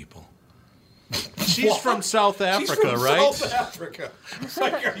black people. She's from South Africa, She's from right? South Africa. It's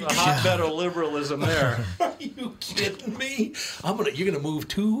like, are you The hotbed of liberalism there. Are you kidding me? You're gonna move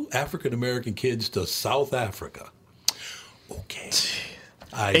 2 African American kids to South Africa. Okay.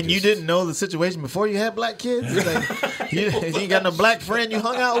 You didn't know the situation before you had black kids? Like, you ain't got no black friend you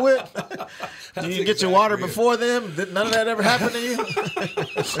hung out with? You didn't get your water before them? None of that ever happened to you?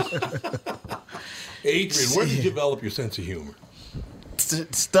 Adrian, where did you develop your sense of humor?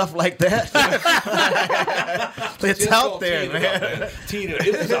 Stuff like that. It's out there, man. Tina, it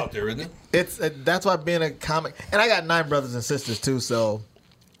is out there, isn't it? That's why being a comic, and I got 9 brothers and sisters too. So,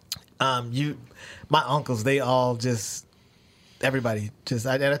 my uncles, they all just everybody just.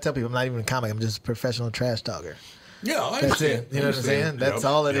 I tell people I'm not even a comic. I'm just a professional trash talker. Yeah, I That's understand. it. You know what I'm saying? That's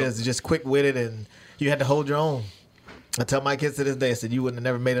all it is. Just quick witted, and you had to hold your own. I tell my kids to this day, I said you wouldn't have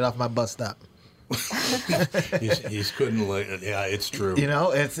never made it off my bus stop. You couldn't. Yeah, it's true. You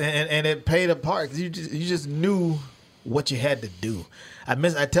know, it's and it paid a part. You just knew what you had to do.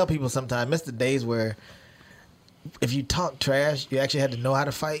 I tell people sometimes I miss the days where if you talk trash, you actually had to know how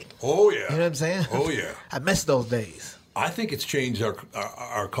to fight. Oh yeah. You know what I'm saying? Oh yeah. I miss those days. I think it's changed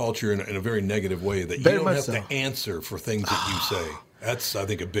our culture in a very negative way that you Very don't much have so. to answer for things that you say. That's, I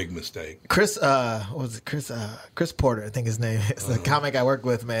think, a big mistake. Chris, what was it? Chris Porter, I think his name is. The comic I work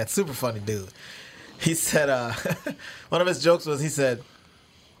with, man. Super funny dude. He said, one of his jokes was, he said,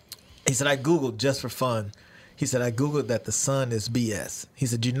 I Googled just for fun. He said, I Googled that the sun is BS. He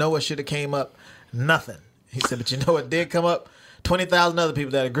said, you know what should have came up? Nothing. He said, but you know what did come up? 20,000 other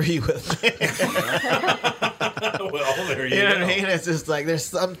people that agree with me. Well, there you You know go. what I mean? It's just like, there's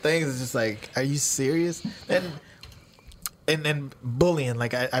some things, it's just like, are you serious? And bullying,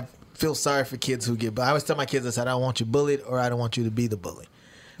 like I feel sorry for kids who get, but I always tell my kids this, I don't want you bullied or I don't want you to be the bully.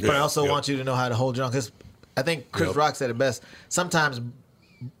 But I also want you to know how to hold your own. Because I think Chris Rock said it best. Sometimes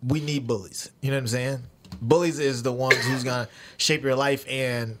we need bullies. You know what I'm saying? Bullies is the ones who's going to shape your life.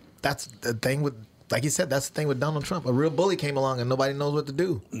 And that's the thing with, like you said, that's the thing with Donald Trump. A real bully came along and nobody knows what to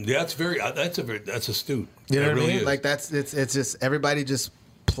do. That's astute. You know That what really I mean? is. Like it's just, everybody just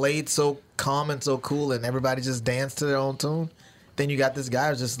played so calm and so cool and everybody just danced to their own tune. Then you got this guy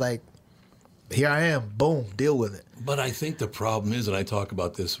who's just like, here I am, boom, deal with it. But I think the problem is, and I talk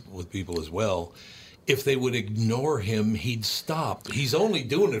about this with people as well, if they would ignore him, he'd stop. He's only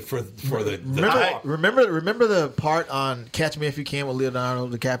doing it for the talk. Remember the part on Catch Me If You Can with Leonardo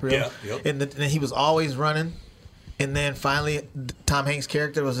DiCaprio? Yeah, yep. And he was always running. And then finally, Tom Hanks'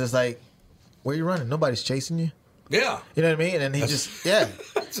 character was just like, where you running? Nobody's chasing you. Yeah. You know what I mean? And he he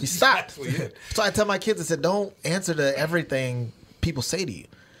stopped. exactly it. So I tell my kids, I said, don't answer to everything people say to you.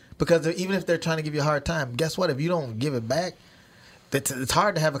 Because even if they're trying to give you a hard time, guess what? If you don't give it back, it's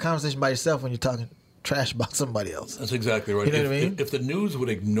hard to have a conversation by yourself when you're talking trash about somebody else. That's exactly right. You know what I mean? If the news would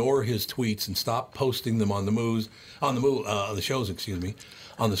ignore his tweets and stop posting them on the shows,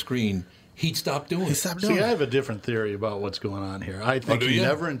 on the screen, he'd stop doing it. See, I have a different theory about what's going on here. I think do he you?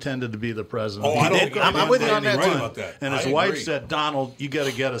 never intended to be the president. Oh, I don't. I'm with you on that, right too. about that. And his I wife agree. said, Donald, you got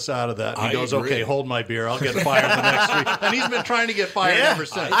to get us out of that. And he I goes, agree. okay, hold my beer. I'll get fired the next week. And he's been trying to get fired ever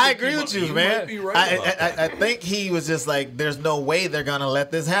since. I agree with you, you man. might be right about I think he was just like, there's no way they're going to let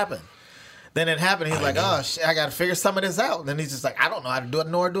this happen. Then it happened. He's like, oh, shit, I got to figure some of this out. Then he's just like, I don't know how to do it,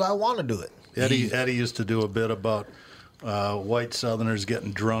 nor do I want to do it. Eddie used to do a bit about white Southerners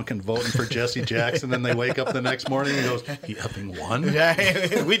getting drunk and voting for Jesse Jackson. Then they wake up the next morning and he goes, he effing won?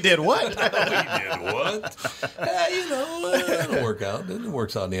 Yeah, we did what? We did what? It'll work out. It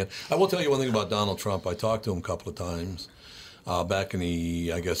works out in the end. I will tell you one thing about Donald Trump. I talked to him a couple of times back in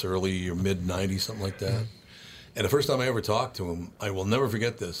the, I guess, early or mid-'90s, something like that. And the first time I ever talked to him, I will never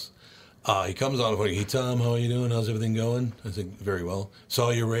forget this. He comes on and hey, Tom, how are you doing? How's everything going? I said, very well. Saw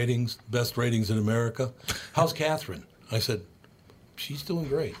your ratings, best ratings in America. How's Catherine? I said, she's doing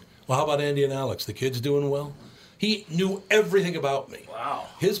great. Well, how about Andy and Alex? The kids doing well? He knew everything about me. Wow.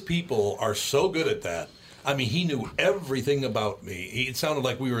 His people are so good at that. I mean, he knew everything about me. It sounded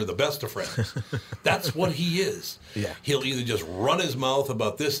like we were the best of friends. That's what he is. Yeah. He'll either just run his mouth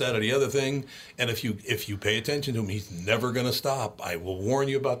about this, that, or the other thing, and if you pay attention to him, he's never going to stop. I will warn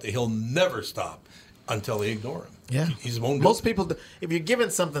you about that. He'll never stop until they ignore him. Yeah. He's won't Most people, if you're giving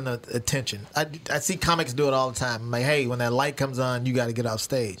something attention, I see comics do it all the time. I'm like, hey, when that light comes on, you got to get off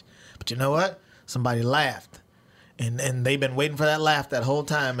stage. But you know what? Somebody laughed. And they've been waiting for that laugh that whole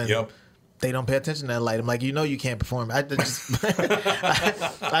time. And they don't pay attention to that light. I'm like, you can't perform. I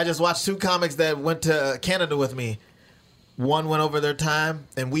just watched 2 comics that went to Canada with me. One went over their time,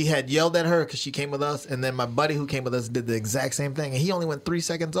 and we had yelled at her because she came with us. And then my buddy who came with us did the exact same thing. And he only went 3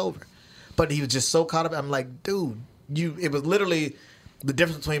 seconds over. But he was just so caught up. I'm like, dude, it was literally the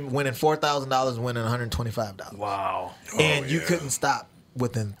difference between winning $4,000 and winning $125. Wow. And you couldn't stop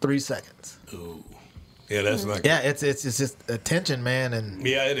within 3 seconds. Ooh. Yeah, that's not. Yeah, it's just attention, man, and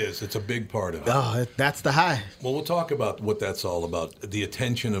yeah, it is. It's a big part of it. Oh, that's the high. Well, we'll talk about what that's all about. The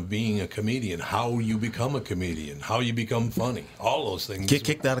attention of being a comedian, how you become a comedian, how you become funny, all those things. Get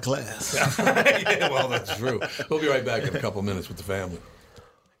kicked out of class. Yeah, well, that's true. We'll be right back in a couple minutes with the family.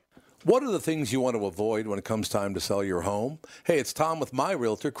 What are the things you want to avoid when it comes time to sell your home? Hey, it's Tom with my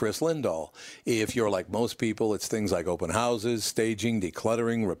realtor, Chris Lindahl. If you're like most people, it's things like open houses, staging,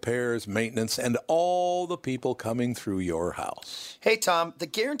 decluttering, repairs, maintenance, and all the people coming through your house. Hey, Tom, the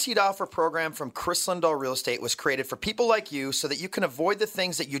Guaranteed Offer program from Chris Lindahl Real Estate was created for people like you so that you can avoid the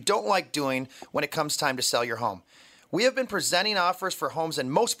things that you don't like doing when it comes time to sell your home. We have been presenting offers for homes in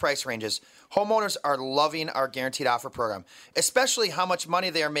most price ranges. Homeowners are loving our Guaranteed Offer program, especially how much money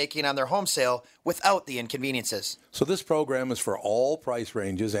they are making on their home sale without the inconveniences. So this program is for all price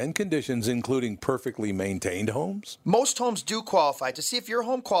ranges and conditions, including perfectly maintained homes? Most homes do qualify. To see if your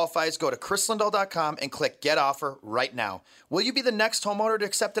home qualifies, go to chrislindahl.com and click Get Offer right now. Will you be the next homeowner to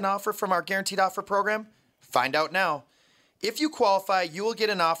accept an offer from our Guaranteed Offer program? Find out now. If you qualify, you will get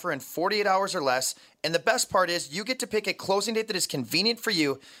an offer in 48 hours or less, and the best part is you get to pick a closing date that is convenient for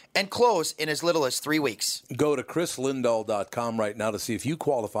you and close in as little as 3 weeks. Go to chrislindahl.com right now to see if you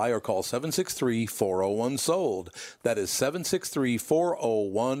qualify or call 763-401-SOLD. That is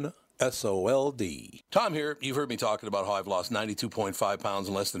 763-401-SOLD. Tom here. You've heard me talking about how I've lost 92.5 pounds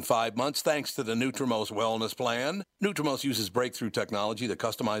in less than 5 months thanks to the Nutrimost Wellness Plan. Nutrimost uses breakthrough technology that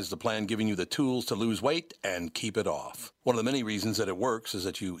customizes the plan, giving you the tools to lose weight and keep it off. One of the many reasons that it works is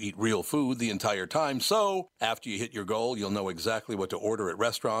that you eat real food the entire time, so after you hit your goal, you'll know exactly what to order at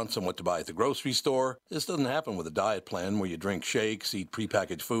restaurants and what to buy at the grocery store. This doesn't happen with a diet plan where you drink shakes, eat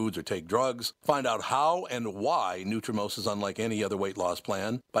prepackaged foods, or take drugs. Find out how and why Nutrimost is unlike any other weight loss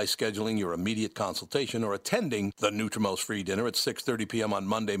plan by scheduling your immediate consultation or attending the Nutrimost free dinner at 6:30 p.m. on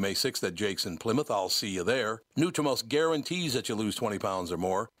Monday, May 6th at Jake's in Plymouth. I'll see you there. Nutrimost guarantees that you lose 20 pounds or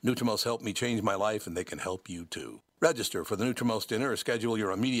more. Nutrimost helped me change my life, and they can help you too. Register for the Nutrimost dinner or schedule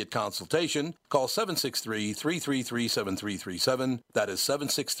your immediate consultation. Call 763-333-7337. That is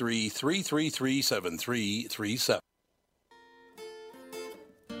 763-333-7337.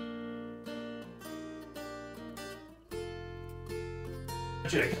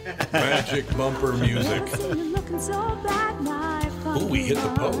 Magic bumper music. Oh, we hit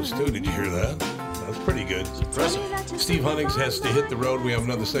the post, too. Did you hear that? That's pretty good. Impressive. Steve Hunnings has to hit the road. We have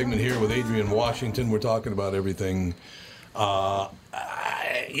another segment here with Adrian Washington. We're talking about everything.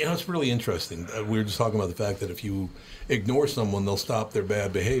 It's really interesting. We were just talking about the fact that if you ignore someone, they'll stop their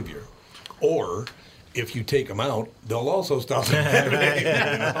bad behavior. Or if you take them out, they'll also stop their bad behavior. You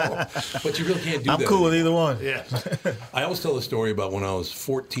know? But you really can't do that. I'm cool with either one. Yeah. I always tell a story about when I was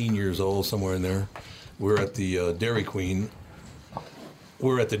 14 years old, somewhere in there. We were at the Dairy Queen.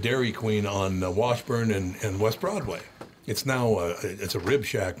 We're at the Dairy Queen on Washburn and West Broadway. It's now it's a rib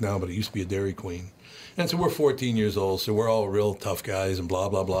shack now, but it used to be a Dairy Queen. And so we're 14 years old, so we're all real tough guys and blah,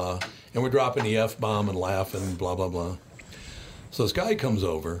 blah, blah. And we're dropping the F-bomb and laughing and blah, blah, blah. So this guy comes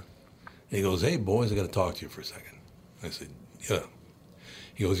over, and he goes, "Hey, boys, I got to talk to you for a second." I said, "Yeah."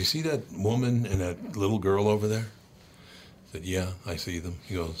 He goes, "You see that woman and that little girl over there?" I said, "Yeah, I see them."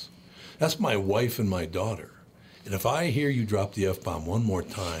 He goes, "That's my wife and my daughter. And if I hear you drop the F-bomb one more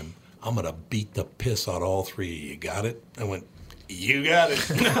time, I'm going to beat the piss out of all three of you. Got it?" I went, "You got it."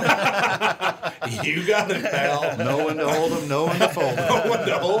 You got it, pal. No one to hold him, no one to fold him. No one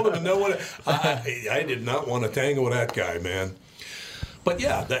to hold him, and no one. I did not want to tangle with that guy, man. But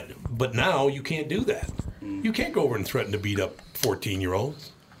yeah, but now you can't do that. You can't go over and threaten to beat up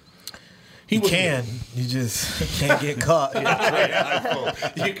 14-year-olds. You can. You just can't get caught. You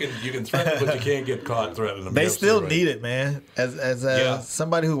can threaten, but you can't get caught threatening them. They still need it, man. As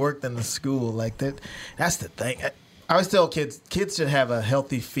somebody who worked in the school like that, that's the thing. I always tell kids should have a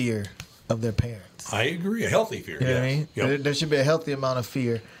healthy fear of their parents. I agree, a healthy fear. You know what I mean? Yep. There should be a healthy amount of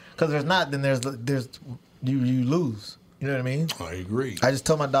fear, because there's not. Then there's you lose. You know what I mean? I agree. I just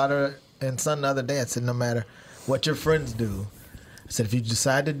told my daughter and son the other day, I said, no matter what your friends do, I said, if you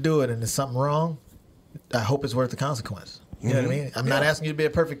decide to do it and there's something wrong, I hope it's worth the consequence. You know what I mean? I'm not asking you to be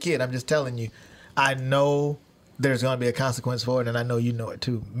a perfect kid. I'm just telling you, I know there's going to be a consequence for it, and I know you know it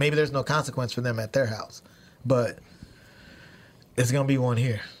too. Maybe there's no consequence for them at their house, but it's going to be one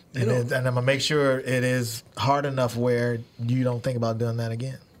here. And I'm going to make sure it is hard enough where you don't think about doing that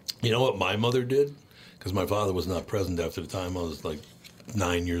again. You know what my mother did? Because my father was not present after the time. I was like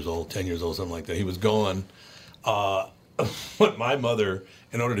 9 years old, 10 years old, something like that. He was gone. But my mother,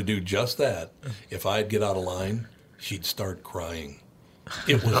 in order to do just that, if I'd get out of line, she'd start crying.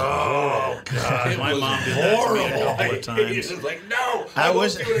 It was horrible. God, my mom did horrible. that to me a couple of times. It's just like, no, I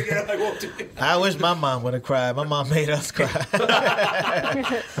won't do it again. I won't do it. I wish my mom would have cried. My mom made us cry.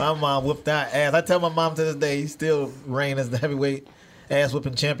 My mom whooped our ass. I tell my mom to this day, he still reign as the heavyweight ass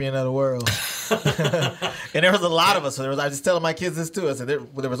whooping champion of the world. And there was a lot of us. So I was just telling my kids this too. I said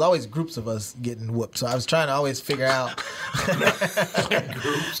there was always groups of us getting whooped. So I was trying to always figure out.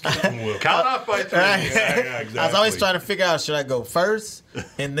 Groups getting whooped. Count off by 3. Yeah, exactly. I was always trying to figure out, should I go first?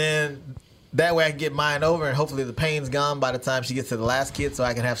 And then that way I can get mine over and hopefully the pain's gone by the time she gets to the last kid so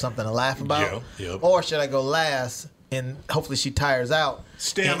I can have something to laugh about. Yep. Or should I go last and hopefully she tires out?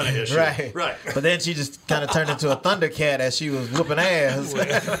 Stamina issue. Right. But then she just kind of turned into a Thundercat as she was whooping ass.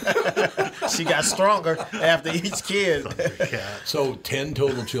 She got stronger after each kid. So 10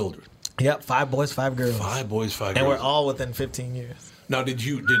 total children. Yep, 5 boys, 5 girls. 5 boys, 5 girls. And we're all within 15 years. Now, did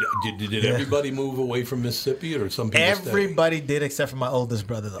everybody move away from Mississippi, or some people Everybody did except for my oldest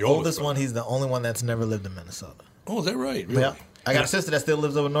brother. The Your oldest one, he's the only one that's never lived in Minnesota. Oh, is that right? Really? Yep. I got a sister that still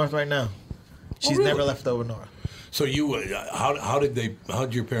lives over north right now. She's really? never left over north. So you, how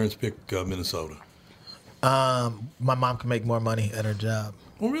did your parents pick Minnesota? My mom could make more money at her job.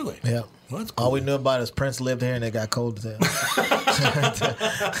 Oh, really? Yep. Well, that's cool. All we knew about is Prince lived here and it got cold as hell. That's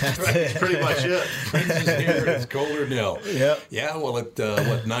pretty much it. Prince is here. It's colder than hell. Yep. Yeah. Well, it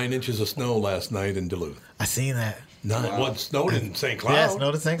 9 inches of snow last night in Duluth. I seen that. 9. Wow. What snowed in St. Cloud? Yeah, it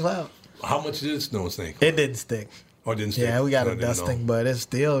snowed in St. Cloud. How much did it snow in St. Cloud? It didn't stick. Oh, it didn't stick. Yeah, we got a dusting, but it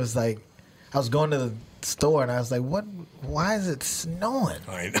was like I was going to the store and I was like, "What? Why is it snowing?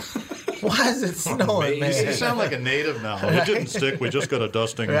 I know. Why is it snowing, man?" You sound like a native now. It didn't stick. We just got a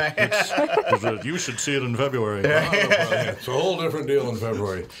dusting. Right. You should see it in February. It's a whole different deal in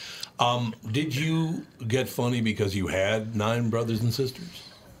February. Did you get funny because you had 9 brothers and sisters?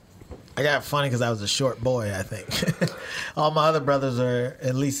 I got funny because I was a short boy, I think. All my other brothers are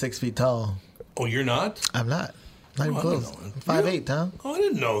at least 6 feet tall. Oh, you're not? I'm not. Not even close. 5'8", Tom. Oh, I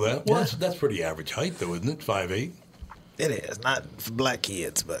didn't know that. Well, Yeah. that's pretty average height, though, isn't it? 5'8". It is. Not for black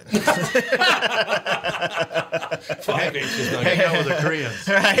kids, but. 5'8" is not Hang out with the Koreans.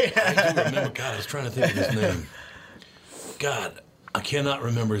 Right. I do remember. God, I was trying to think of his name. God, I cannot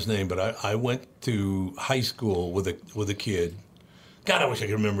remember his name, but I went to high school with a kid. God, I wish I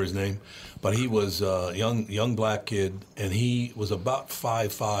could remember his name. But he was a young black kid, and he was about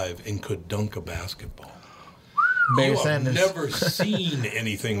 5'5" and could dunk a basketball. Barry You Sanders. have never seen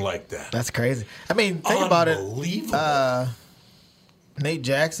anything like that. That's crazy. I mean, think about it. Unbelievable. Nate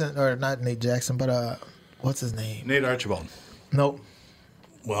Jackson, or not Nate Jackson, but what's his name? Nate Archibald. Nope.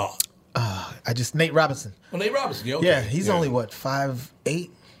 Well, Nate Robinson. Well, Nate Robinson. Okay. Yeah, he's only what 5'8",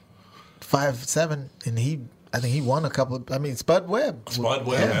 5'7", and I think he won a couple. Spud Webb. Spud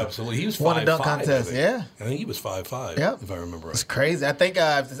Webb, absolutely. He was 5'5". Won a dunk contest. I think he was 5'5". Yep. If I remember right. It's crazy. I think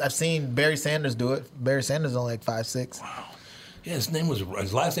I've seen Barry Sanders do it. Barry Sanders is only like 5'6". Wow. Yeah, his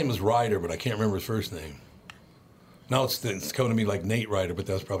last name was Ryder, but I can't remember his first name. Now it's coming to me like Nate Ryder, but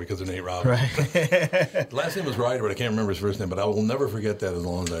that's probably because of Nate Robinson. Right. Last name was Ryder, but I can't remember his first name. But I will never forget that as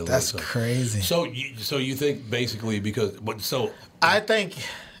long as I live. That's crazy. So you think basically I think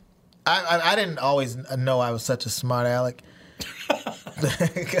I didn't always know I was such a smart aleck.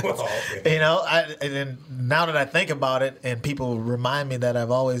 You know, and now that I think about it, and people remind me that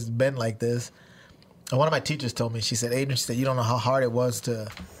I've always been like this. And one of my teachers told me, she said, "Adrian, she said, you don't know how hard it was to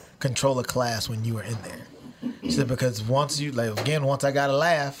control a class when you were in there." She said, because once I got a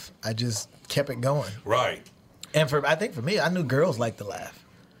laugh, I just kept it going. Right. And I think for me, I knew girls liked to laugh.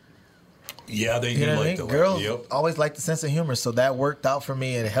 Yeah, they do You know what I like mean? the Girls Yep. always liked the sense of humor, so that worked out for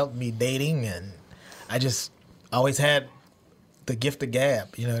me. It helped me dating, and I just always had the gift of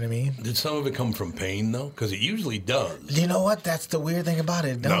gab. You know what I mean? Did some of it come from pain though? Because it usually does. You know what? That's the weird thing about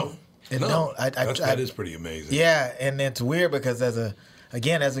it. It don't. No. It don't. That is pretty amazing. Yeah, and it's weird because as a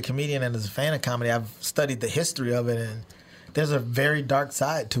comedian and as a fan of comedy, I've studied the history of it, and there's a very dark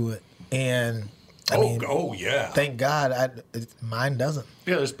side to it. And I mean, yeah. Thank God, mine doesn't.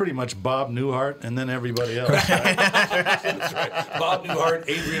 Yeah, there's pretty much Bob Newhart and then everybody else. That's right. Bob Newhart,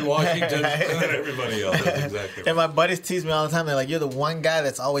 Adrian Washington, and then everybody else. That's exactly right. And my buddies tease me all the time. They're like, "You're the one guy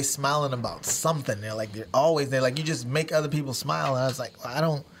that's always smiling about something." They're like, you just make other people smile. And I was like, well, I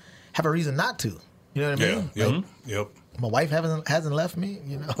don't have a reason not to. You know what I mean? Yep. My wife hasn't left me.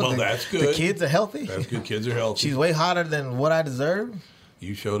 You know. Well, that's good. The kids are healthy. That's good. Kids are healthy. She's way hotter than what I deserve.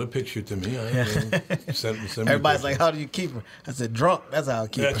 You showed a picture to me. Send Everybody's like, how do you keep her? I said, drunk. That's how I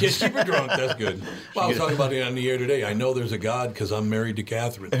keep her. Just keep her drunk. That's good. Well, I was talking about it on the air today. I know there's a God because I'm married to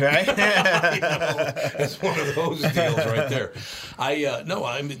Catherine. Right? That's one of those deals right there.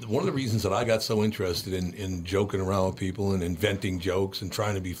 One of the reasons that I got so interested in joking around with people and inventing jokes and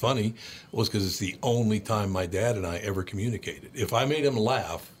trying to be funny was because it's the only time my dad and I ever communicated. If I made him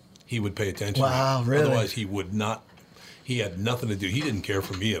laugh, he would pay attention. Wow, really? Otherwise, he would not. He had nothing to do. He didn't care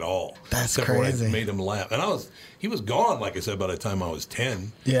for me at all. That's except crazy. I made him laugh. And he was gone, like I said, by the time I was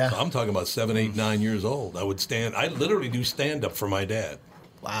 10. Yeah. So I'm talking about 7, 8, 9 years old. I literally do stand-up for my dad.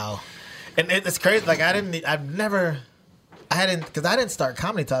 Wow. And it's crazy. Like, I didn't start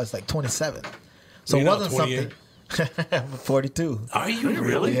comedy until I was like 27. So it wasn't something. 42. Are you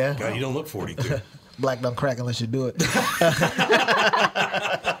really? Yeah. God, you don't look 42. Black don't crack unless you do it.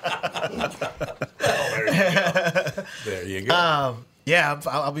 There you go.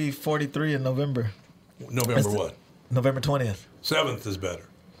 I'll be 43 in November. November what? November 20th. 7th is better.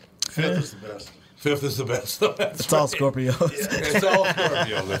 5th is the best. 5th is the best. It's all Scorpios. It's all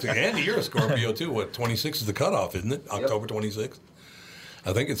Scorpios. Andy, you're a Scorpio too. What, 26 is the cutoff, isn't it? October 26th?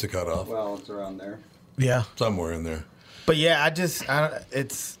 I think it's the cutoff. Well, it's around there. Yeah. Somewhere in there. But yeah,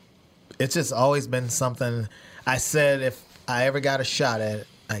 it's just always been something. I said if I ever got a shot at it,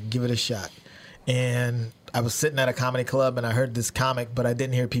 I'd give it a shot. And I was sitting at a comedy club and I heard this comic, but I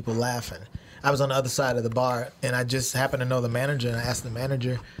didn't hear people laughing. I was on the other side of the bar and I just happened to know the manager, and I asked the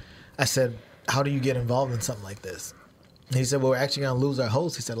manager, I said, how do you get involved in something like this? And he said, well, we're actually going to lose our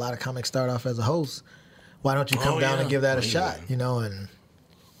host. He said, a lot of comics start off as a host. Why don't you come down and give that a shot? You know, and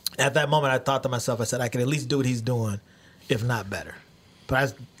at that moment I thought to myself, I said, I could at least do what he's doing, if not better. But I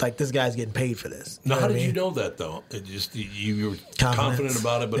was like, this guy's getting paid for this. Now, how did you know that, though? It just you were confident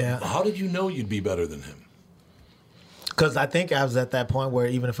about it, but how did you know you'd be better than him? Because I think I was at that point where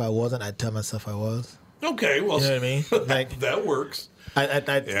even if I wasn't, I'd tell myself I was. Okay, well, you know what I mean? Like, that works.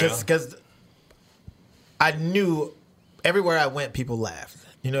 Because I knew everywhere I went, people laughed.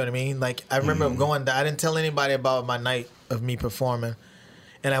 You know what I mean? Like, I remember going down, I didn't tell anybody about my night of me performing.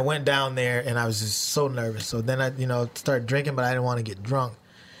 And I went down there, and I was just so nervous. So then I, started drinking, but I didn't want to get drunk.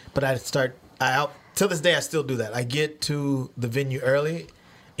 But till this day, I still do that. I get to the venue early,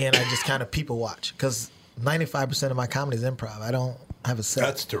 and I just kind of people watch. Because 95% of my comedy is improv. I don't have a set.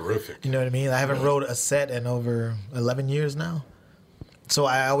 That's terrific. You know what I mean? I haven't wrote a set in over 11 years now. So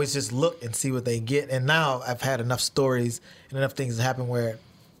I always just look and see what they get. And now I've had enough stories and enough things happen where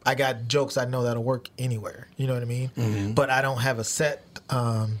I got jokes I know that'll work anywhere. You know what I mean? Mm-hmm. But I don't have a set.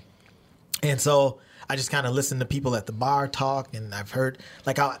 And so I just kind of listen to people at the bar talk. And I've heard,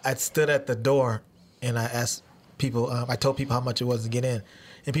 like, I stood at the door and I asked people, I told people how much it was to get in.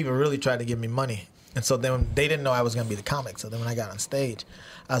 And people really tried to give me money. And so then they didn't know I was going to be the comic. So then when I got on stage,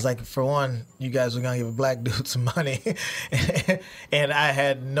 I was like, for one, you guys were going to give a black dude some money. And I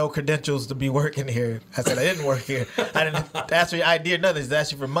had no credentials to be working here. I said, I didn't work here. I didn't ask for your ID or nothing. Just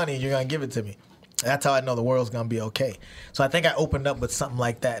ask you for money and you're going to give it to me. That's how I know the world's going to be okay. So I think I opened up with something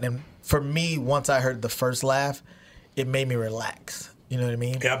like that. And for me, once I heard the first laugh, it made me relax. You know what I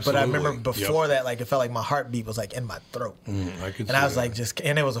mean? Absolutely. But I remember before that, like, it felt like my heartbeat was like in my throat. I was like,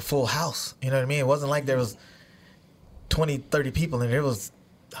 and it was a full house. You know what I mean? It wasn't like there was 20, 30 people in there. It was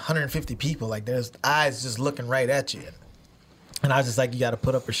 150 people. Like, there's eyes just looking right at you. And I was just like, you got to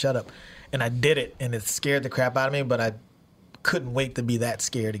put up or shut up. And I did it, and it scared the crap out of me, but I couldn't wait to be that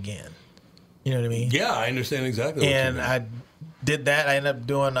scared again. You know what I mean? Yeah, I understand exactly what you mean. And I did that. I ended up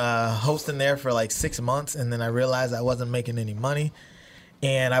doing hosting there for like 6 months, and then I realized I wasn't making any money.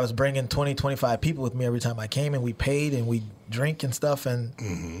 And I was bringing 20, 25 people with me every time I came, and we paid and we drink and stuff,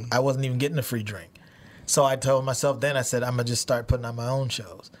 and I wasn't even getting a free drink. So I told myself then, I said, I'm going to just start putting on my own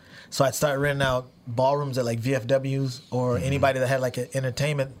shows. So I'd start renting out ballrooms at like VFWs or anybody that had like an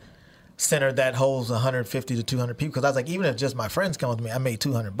entertainment center that holds 150 to 200 people. Because I was like, even if just my friends come with me, I made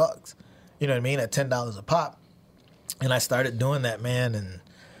 $200. You know what I mean? At $10 a pop. And I started doing that, man, and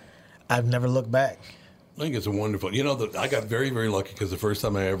I've never looked back. I think it's a wonderful. I got very, very lucky because the first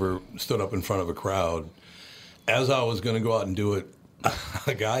time I ever stood up in front of a crowd, as I was going to go out and do it,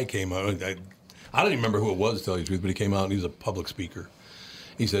 a guy came out. I don't even remember who it was, to tell you the truth, but he came out and he was a public speaker.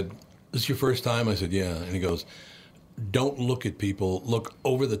 He said, "This is your first time?" I said, "Yeah." And he goes, "Don't look at people. Look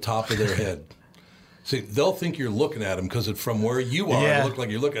over the top of their head." See, they'll think you're looking at them because from where you are, it look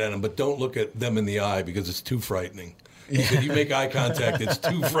like you're looking at them, but don't look at them in the eye because it's too frightening. He said, you make eye contact, it's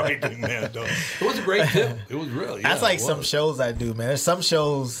too frightening, man. It was a great tip. It was really. That's like some shows I do, man. There's some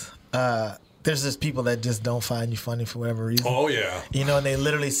shows there's just people that just don't find you funny for whatever reason. Oh, yeah. You know, and they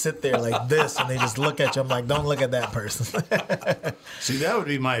literally sit there like this, and they just look at you. I'm like, don't look at that person. See, that would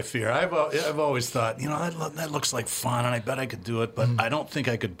be my fear. I've always thought, that looks like fun, and I bet I could do it, but I don't think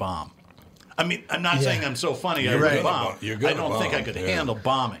I could bomb. I mean, I'm not saying I'm so funny I could bomb. I don't think I could handle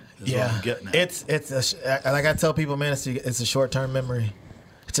bombing. Is what I'm getting at. It's like I tell people, man, it's a short-term memory.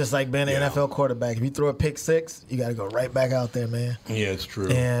 It's just like being an NFL quarterback. If you throw a pick six, you got to go right back out there, man. Yeah, it's true.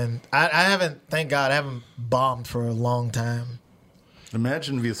 And I haven't, thank God, I haven't bombed for a long time.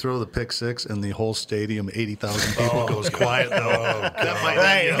 Imagine if you throw the pick six and the whole stadium, 80,000 people, goes quiet, though. That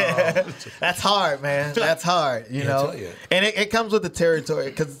might be, That's hard, man. That's hard, you know. And it comes with the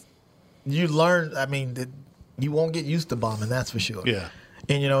territory because you learn, I mean, you won't get used to bombing, that's for sure. Yeah.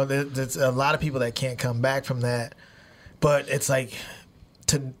 And, there's a lot of people that can't come back from that. But it's like,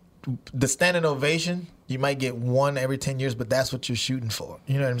 the standing ovation, you might get one every 10 years, but that's what you're shooting for.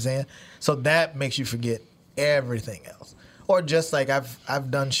 You know what I'm saying? So that makes you forget everything else. Or just like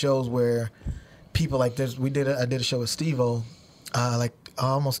I've done shows where people like this. I did a show with Steve-O like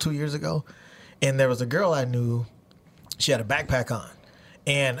almost 2 years ago, and there was a girl I knew. She had a backpack on,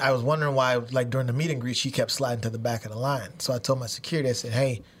 and I was wondering why, like during the meet and greet, she kept sliding to the back of the line. So I told my security, I said,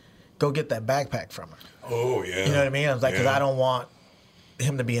 "Hey, go get that backpack from her." Oh yeah. You know what I mean? I was like, because I don't want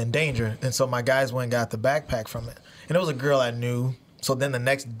him to be in danger. And so my guys went and got the backpack from it. And it was a girl I knew. So then the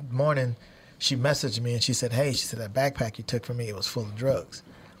next morning, she messaged me and she said, "Hey," she said, "that backpack you took from me, it was full of drugs."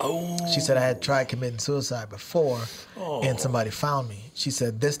 Oh. She said, "I had tried committing suicide before and somebody found me." She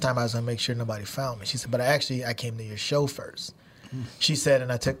said, "This time I was going to make sure nobody found me." She said, "But I came to your show first." She said,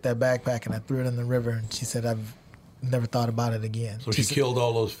 "And I took that backpack and I threw it in the river." And she said, "I've never thought about it again." So she killed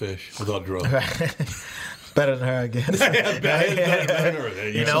all those fish without drugs. Better than her, I guess. Better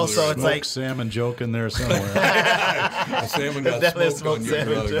than her. So it's like salmon joke in there somewhere. Salmon got smoked on your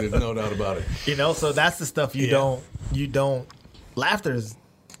drug. There's no doubt about it. So that's the stuff you don't. Laughter is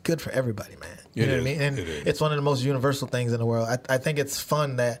good for everybody, man. You know what I mean? And it's one of the most universal things in the world. I think it's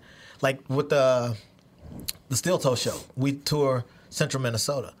fun that, like with the Steel Toe show, we tour Central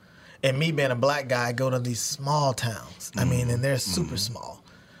Minnesota, and me being a black guy, I go to these small towns. I mean, and they're super small,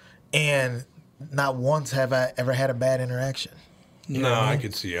 and not once have I ever had a bad interaction. I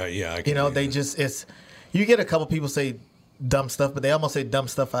could see. I can they just, you get a couple people say dumb stuff, but they almost say dumb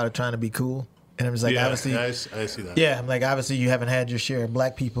stuff out of trying to be cool. And I'm just like, obviously, I see that. Yeah, I'm like, obviously, you haven't had your share of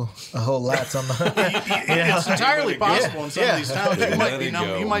black people a whole lot. It's entirely possible in some of these towns.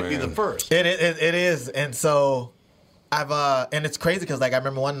 You might be the first. It is, and so I've and it's crazy because like I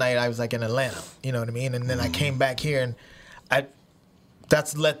remember one night I was like in Atlanta, you know what I mean, and then I came back here and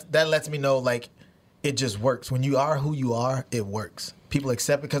that lets me know like it just works. When you are who you are, it works. People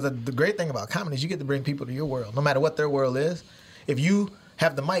accept it because the great thing about comedy is you get to bring people to your world, no matter what their world is. If you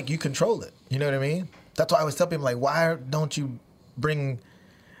have the mic, you control it. You know what I mean? That's why I always tell people, like, why don't you bring...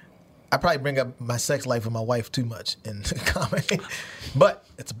 I probably bring up my sex life with my wife too much in comedy. But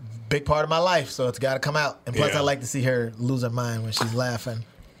it's a big part of my life, so it's got to come out. And plus, I like to see her lose her mind when she's laughing.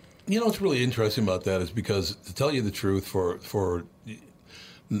 You know what's really interesting about that is because, to tell you the truth, for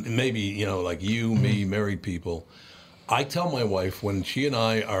maybe, like you, me, married people, I tell my wife when she and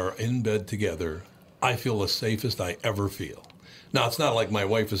I are in bed together, I feel the safest I ever feel. Now, it's not like my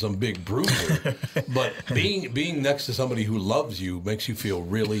wife is some big bruiser, but being next to somebody who loves you makes you feel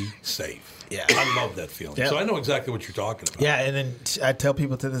really safe. Yeah. I love that feeling. Yeah. So I know exactly what you're talking about. Yeah, and then I tell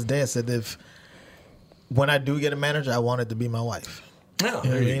people to this day, I said, when I do get a manager, I want it to be my wife. Yeah, you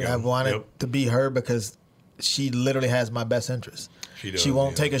know what I mean? I want it to be her because she literally has my best interest. She does, she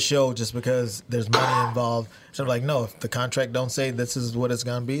won't take a show just because there's money involved. So I'm like, no, if the contract don't say this is what it's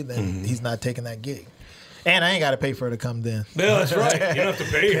going to be, then he's not taking that gig. And I ain't got to pay for her to come then. Yeah, that's right. You don't have to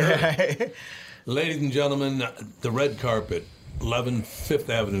pay her. Ladies and gentlemen, the red carpet, 11 Fifth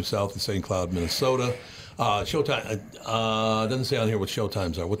Avenue South in St. Cloud, Minnesota. Showtime. Doesn't say on here what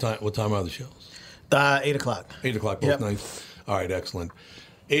showtimes are. What time are the shows? 8 o'clock. 8 o'clock both nights? All right, excellent.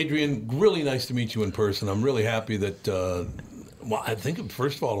 Adrian, really nice to meet you in person. I'm really happy that, I think,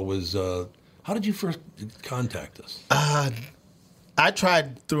 first of all, it was, how did you first contact us? I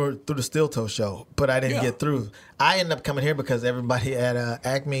tried through the Steel Toe show, but I didn't get through. I ended up coming here because everybody at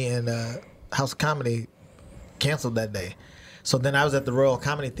Acme and House of Comedy canceled that day. So then I was at the Royal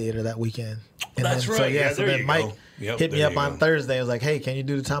Comedy Theater that weekend. And That's then, right. So then Mike hit me up on Thursday. I was like, hey, can you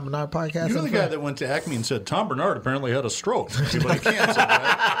do the Tom Bernard podcast? You're the guy that went to Acme and said, Tom Bernard apparently had a stroke. Everybody canceled,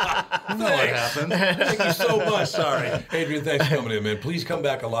 right? You know what happened. Thank you so much. Sorry. Adrian, thanks for coming in, man. Please come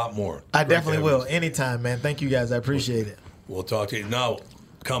back a lot more. I definitely will. Anytime, man. Thank you guys. I appreciate it. We'll talk to you. Now,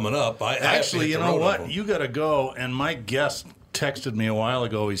 coming up, actually, you know what? You got to go, and my guest texted me a while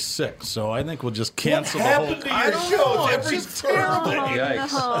ago he's sick, so I think we'll just cancel the whole. To your show? It's every just terrible.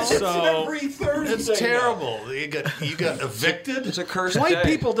 Yikes. So every Thursday. it's terrible. You got evicted. It's a cursed White day.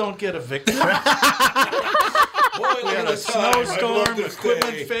 people don't get evicted. Boy, We look had at a the time. I'd love snowstorm, to equipment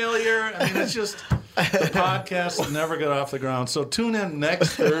stay. failure. I mean, it's just the podcast never got off the ground. So tune in next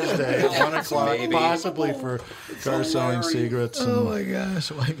Thursday at 1 o'clock, Maybe. possibly for Car Selling Secrets. Oh my gosh,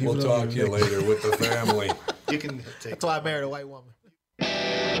 white people. We'll don't talk to get you later with the family. You can take. That's why I married a white woman.